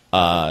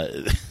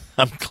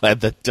I'm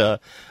glad that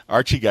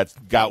Archie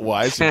got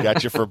wise and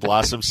got you for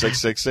Blossom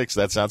 666.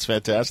 That sounds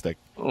fantastic.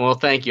 Well,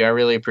 thank you. I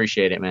really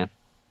appreciate it, man.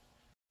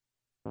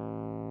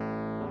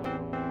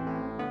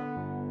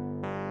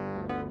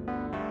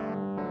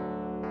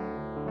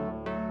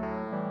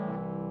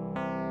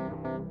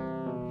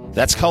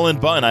 That's Cullen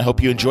Bunn. I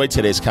hope you enjoyed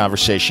today's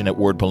conversation at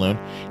Word Balloon.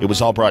 It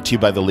was all brought to you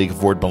by the League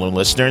of Word Balloon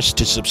listeners.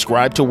 To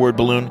subscribe to Word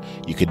Balloon,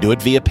 you can do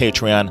it via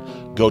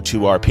Patreon. Go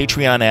to our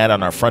Patreon ad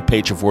on our front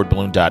page of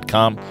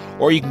wordballoon.com,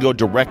 or you can go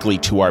directly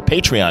to our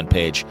Patreon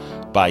page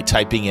by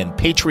typing in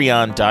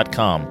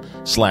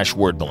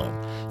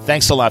patreon.com/wordballoon.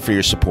 Thanks a lot for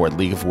your support,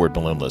 League of Word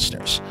Balloon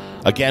listeners.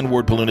 Again,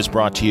 Word Balloon is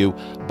brought to you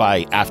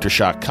by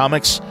Aftershock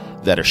Comics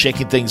that are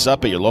shaking things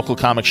up at your local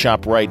comic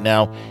shop right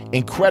now.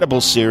 Incredible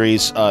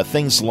series,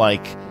 things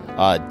like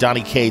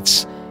Donny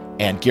Cates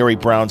and Gary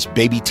Brown's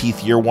Baby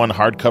Teeth Year One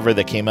hardcover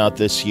that came out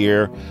this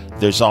year.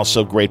 There's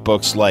also great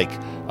books like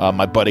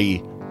my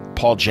buddy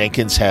Paul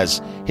Jenkins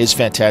has his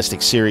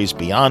fantastic series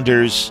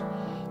Beyonders.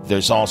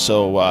 There's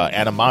also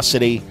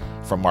Animosity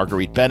from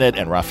Marguerite Bennett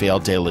and Raphael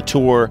de la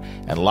Tour,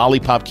 and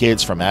Lollipop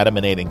Kids from Adam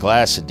and Aiden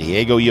Glass and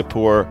Diego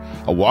Yapur,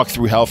 A Walk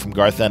Through Hell from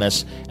Garth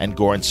Ennis and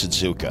Goran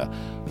Suzuka.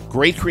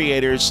 Great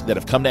creators that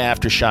have come to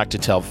Aftershock to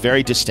tell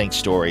very distinct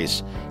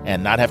stories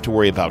and not have to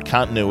worry about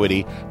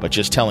continuity, but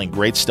just telling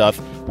great stuff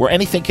where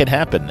anything can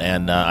happen.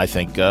 And I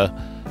think,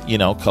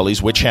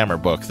 Cully's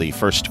Witchhammer book, the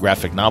first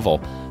graphic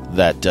novel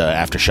that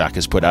Aftershock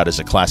has put out, is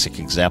a classic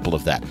example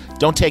of that.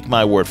 Don't take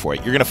my word for it.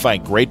 You're going to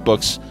find great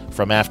books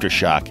from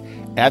Aftershock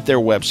at their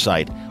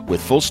website with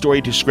full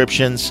story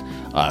descriptions,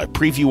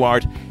 preview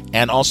art,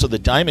 and also the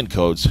diamond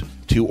codes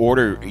to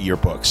order your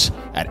books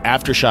at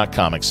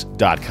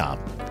AftershockComics.com.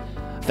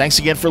 Thanks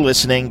again for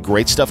listening.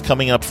 Great stuff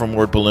coming up from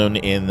Word Balloon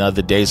in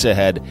the days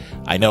ahead.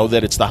 I know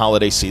that it's the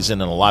holiday season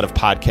and a lot of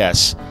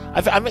podcasts.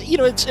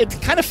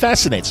 It kind of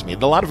fascinates me. A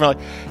lot of them are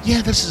like,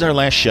 yeah, this is our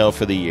last show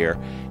for the year.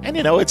 And,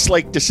 it's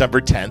like December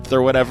 10th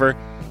or whatever.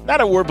 Not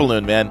a Word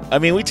Balloon, man. I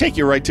mean, we take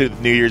you right to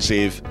New Year's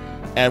Eve,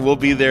 and we'll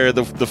be there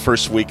the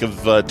first week of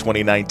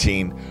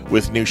 2019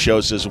 with new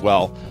shows as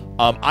well.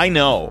 I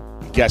know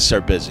guests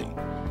are busy,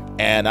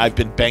 and I've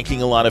been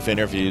banking a lot of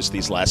interviews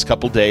these last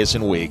couple days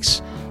and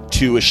weeks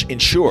to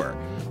ensure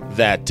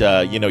that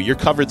you're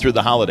covered through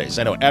the holidays.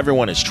 I know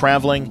everyone is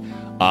traveling.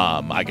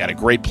 I got a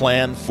great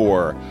plan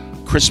for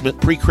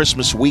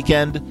pre-Christmas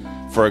weekend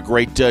for a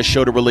great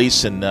show to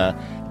release and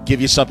give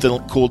you something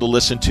cool to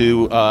listen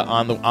to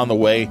on the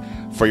way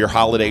for your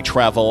holiday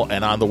travel,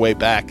 and on the way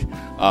back,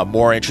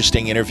 more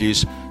interesting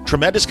interviews,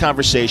 tremendous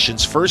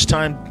conversations,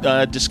 first-time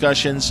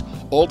discussions.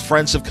 Old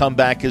friends have come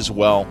back as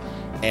well,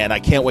 and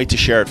I can't wait to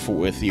share it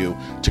with you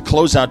to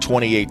close out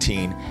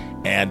 2018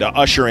 and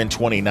usher in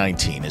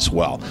 2019 as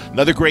well.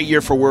 Another great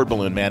year for Word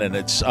Balloon, man, and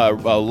it's a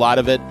lot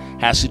of it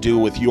has to do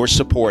with your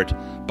support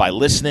by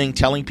listening,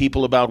 telling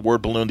people about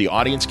Word Balloon. The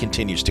audience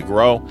continues to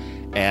grow,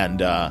 and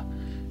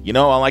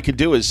all I can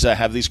do is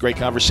have these great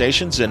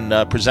conversations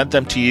and present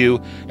them to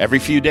you every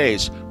few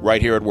days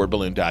right here at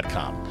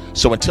wordballoon.com.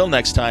 So until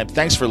next time,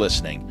 thanks for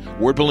listening.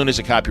 Word Balloon is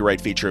a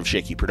copyright feature of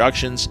Shaky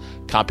Productions,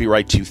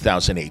 copyright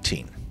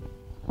 2018.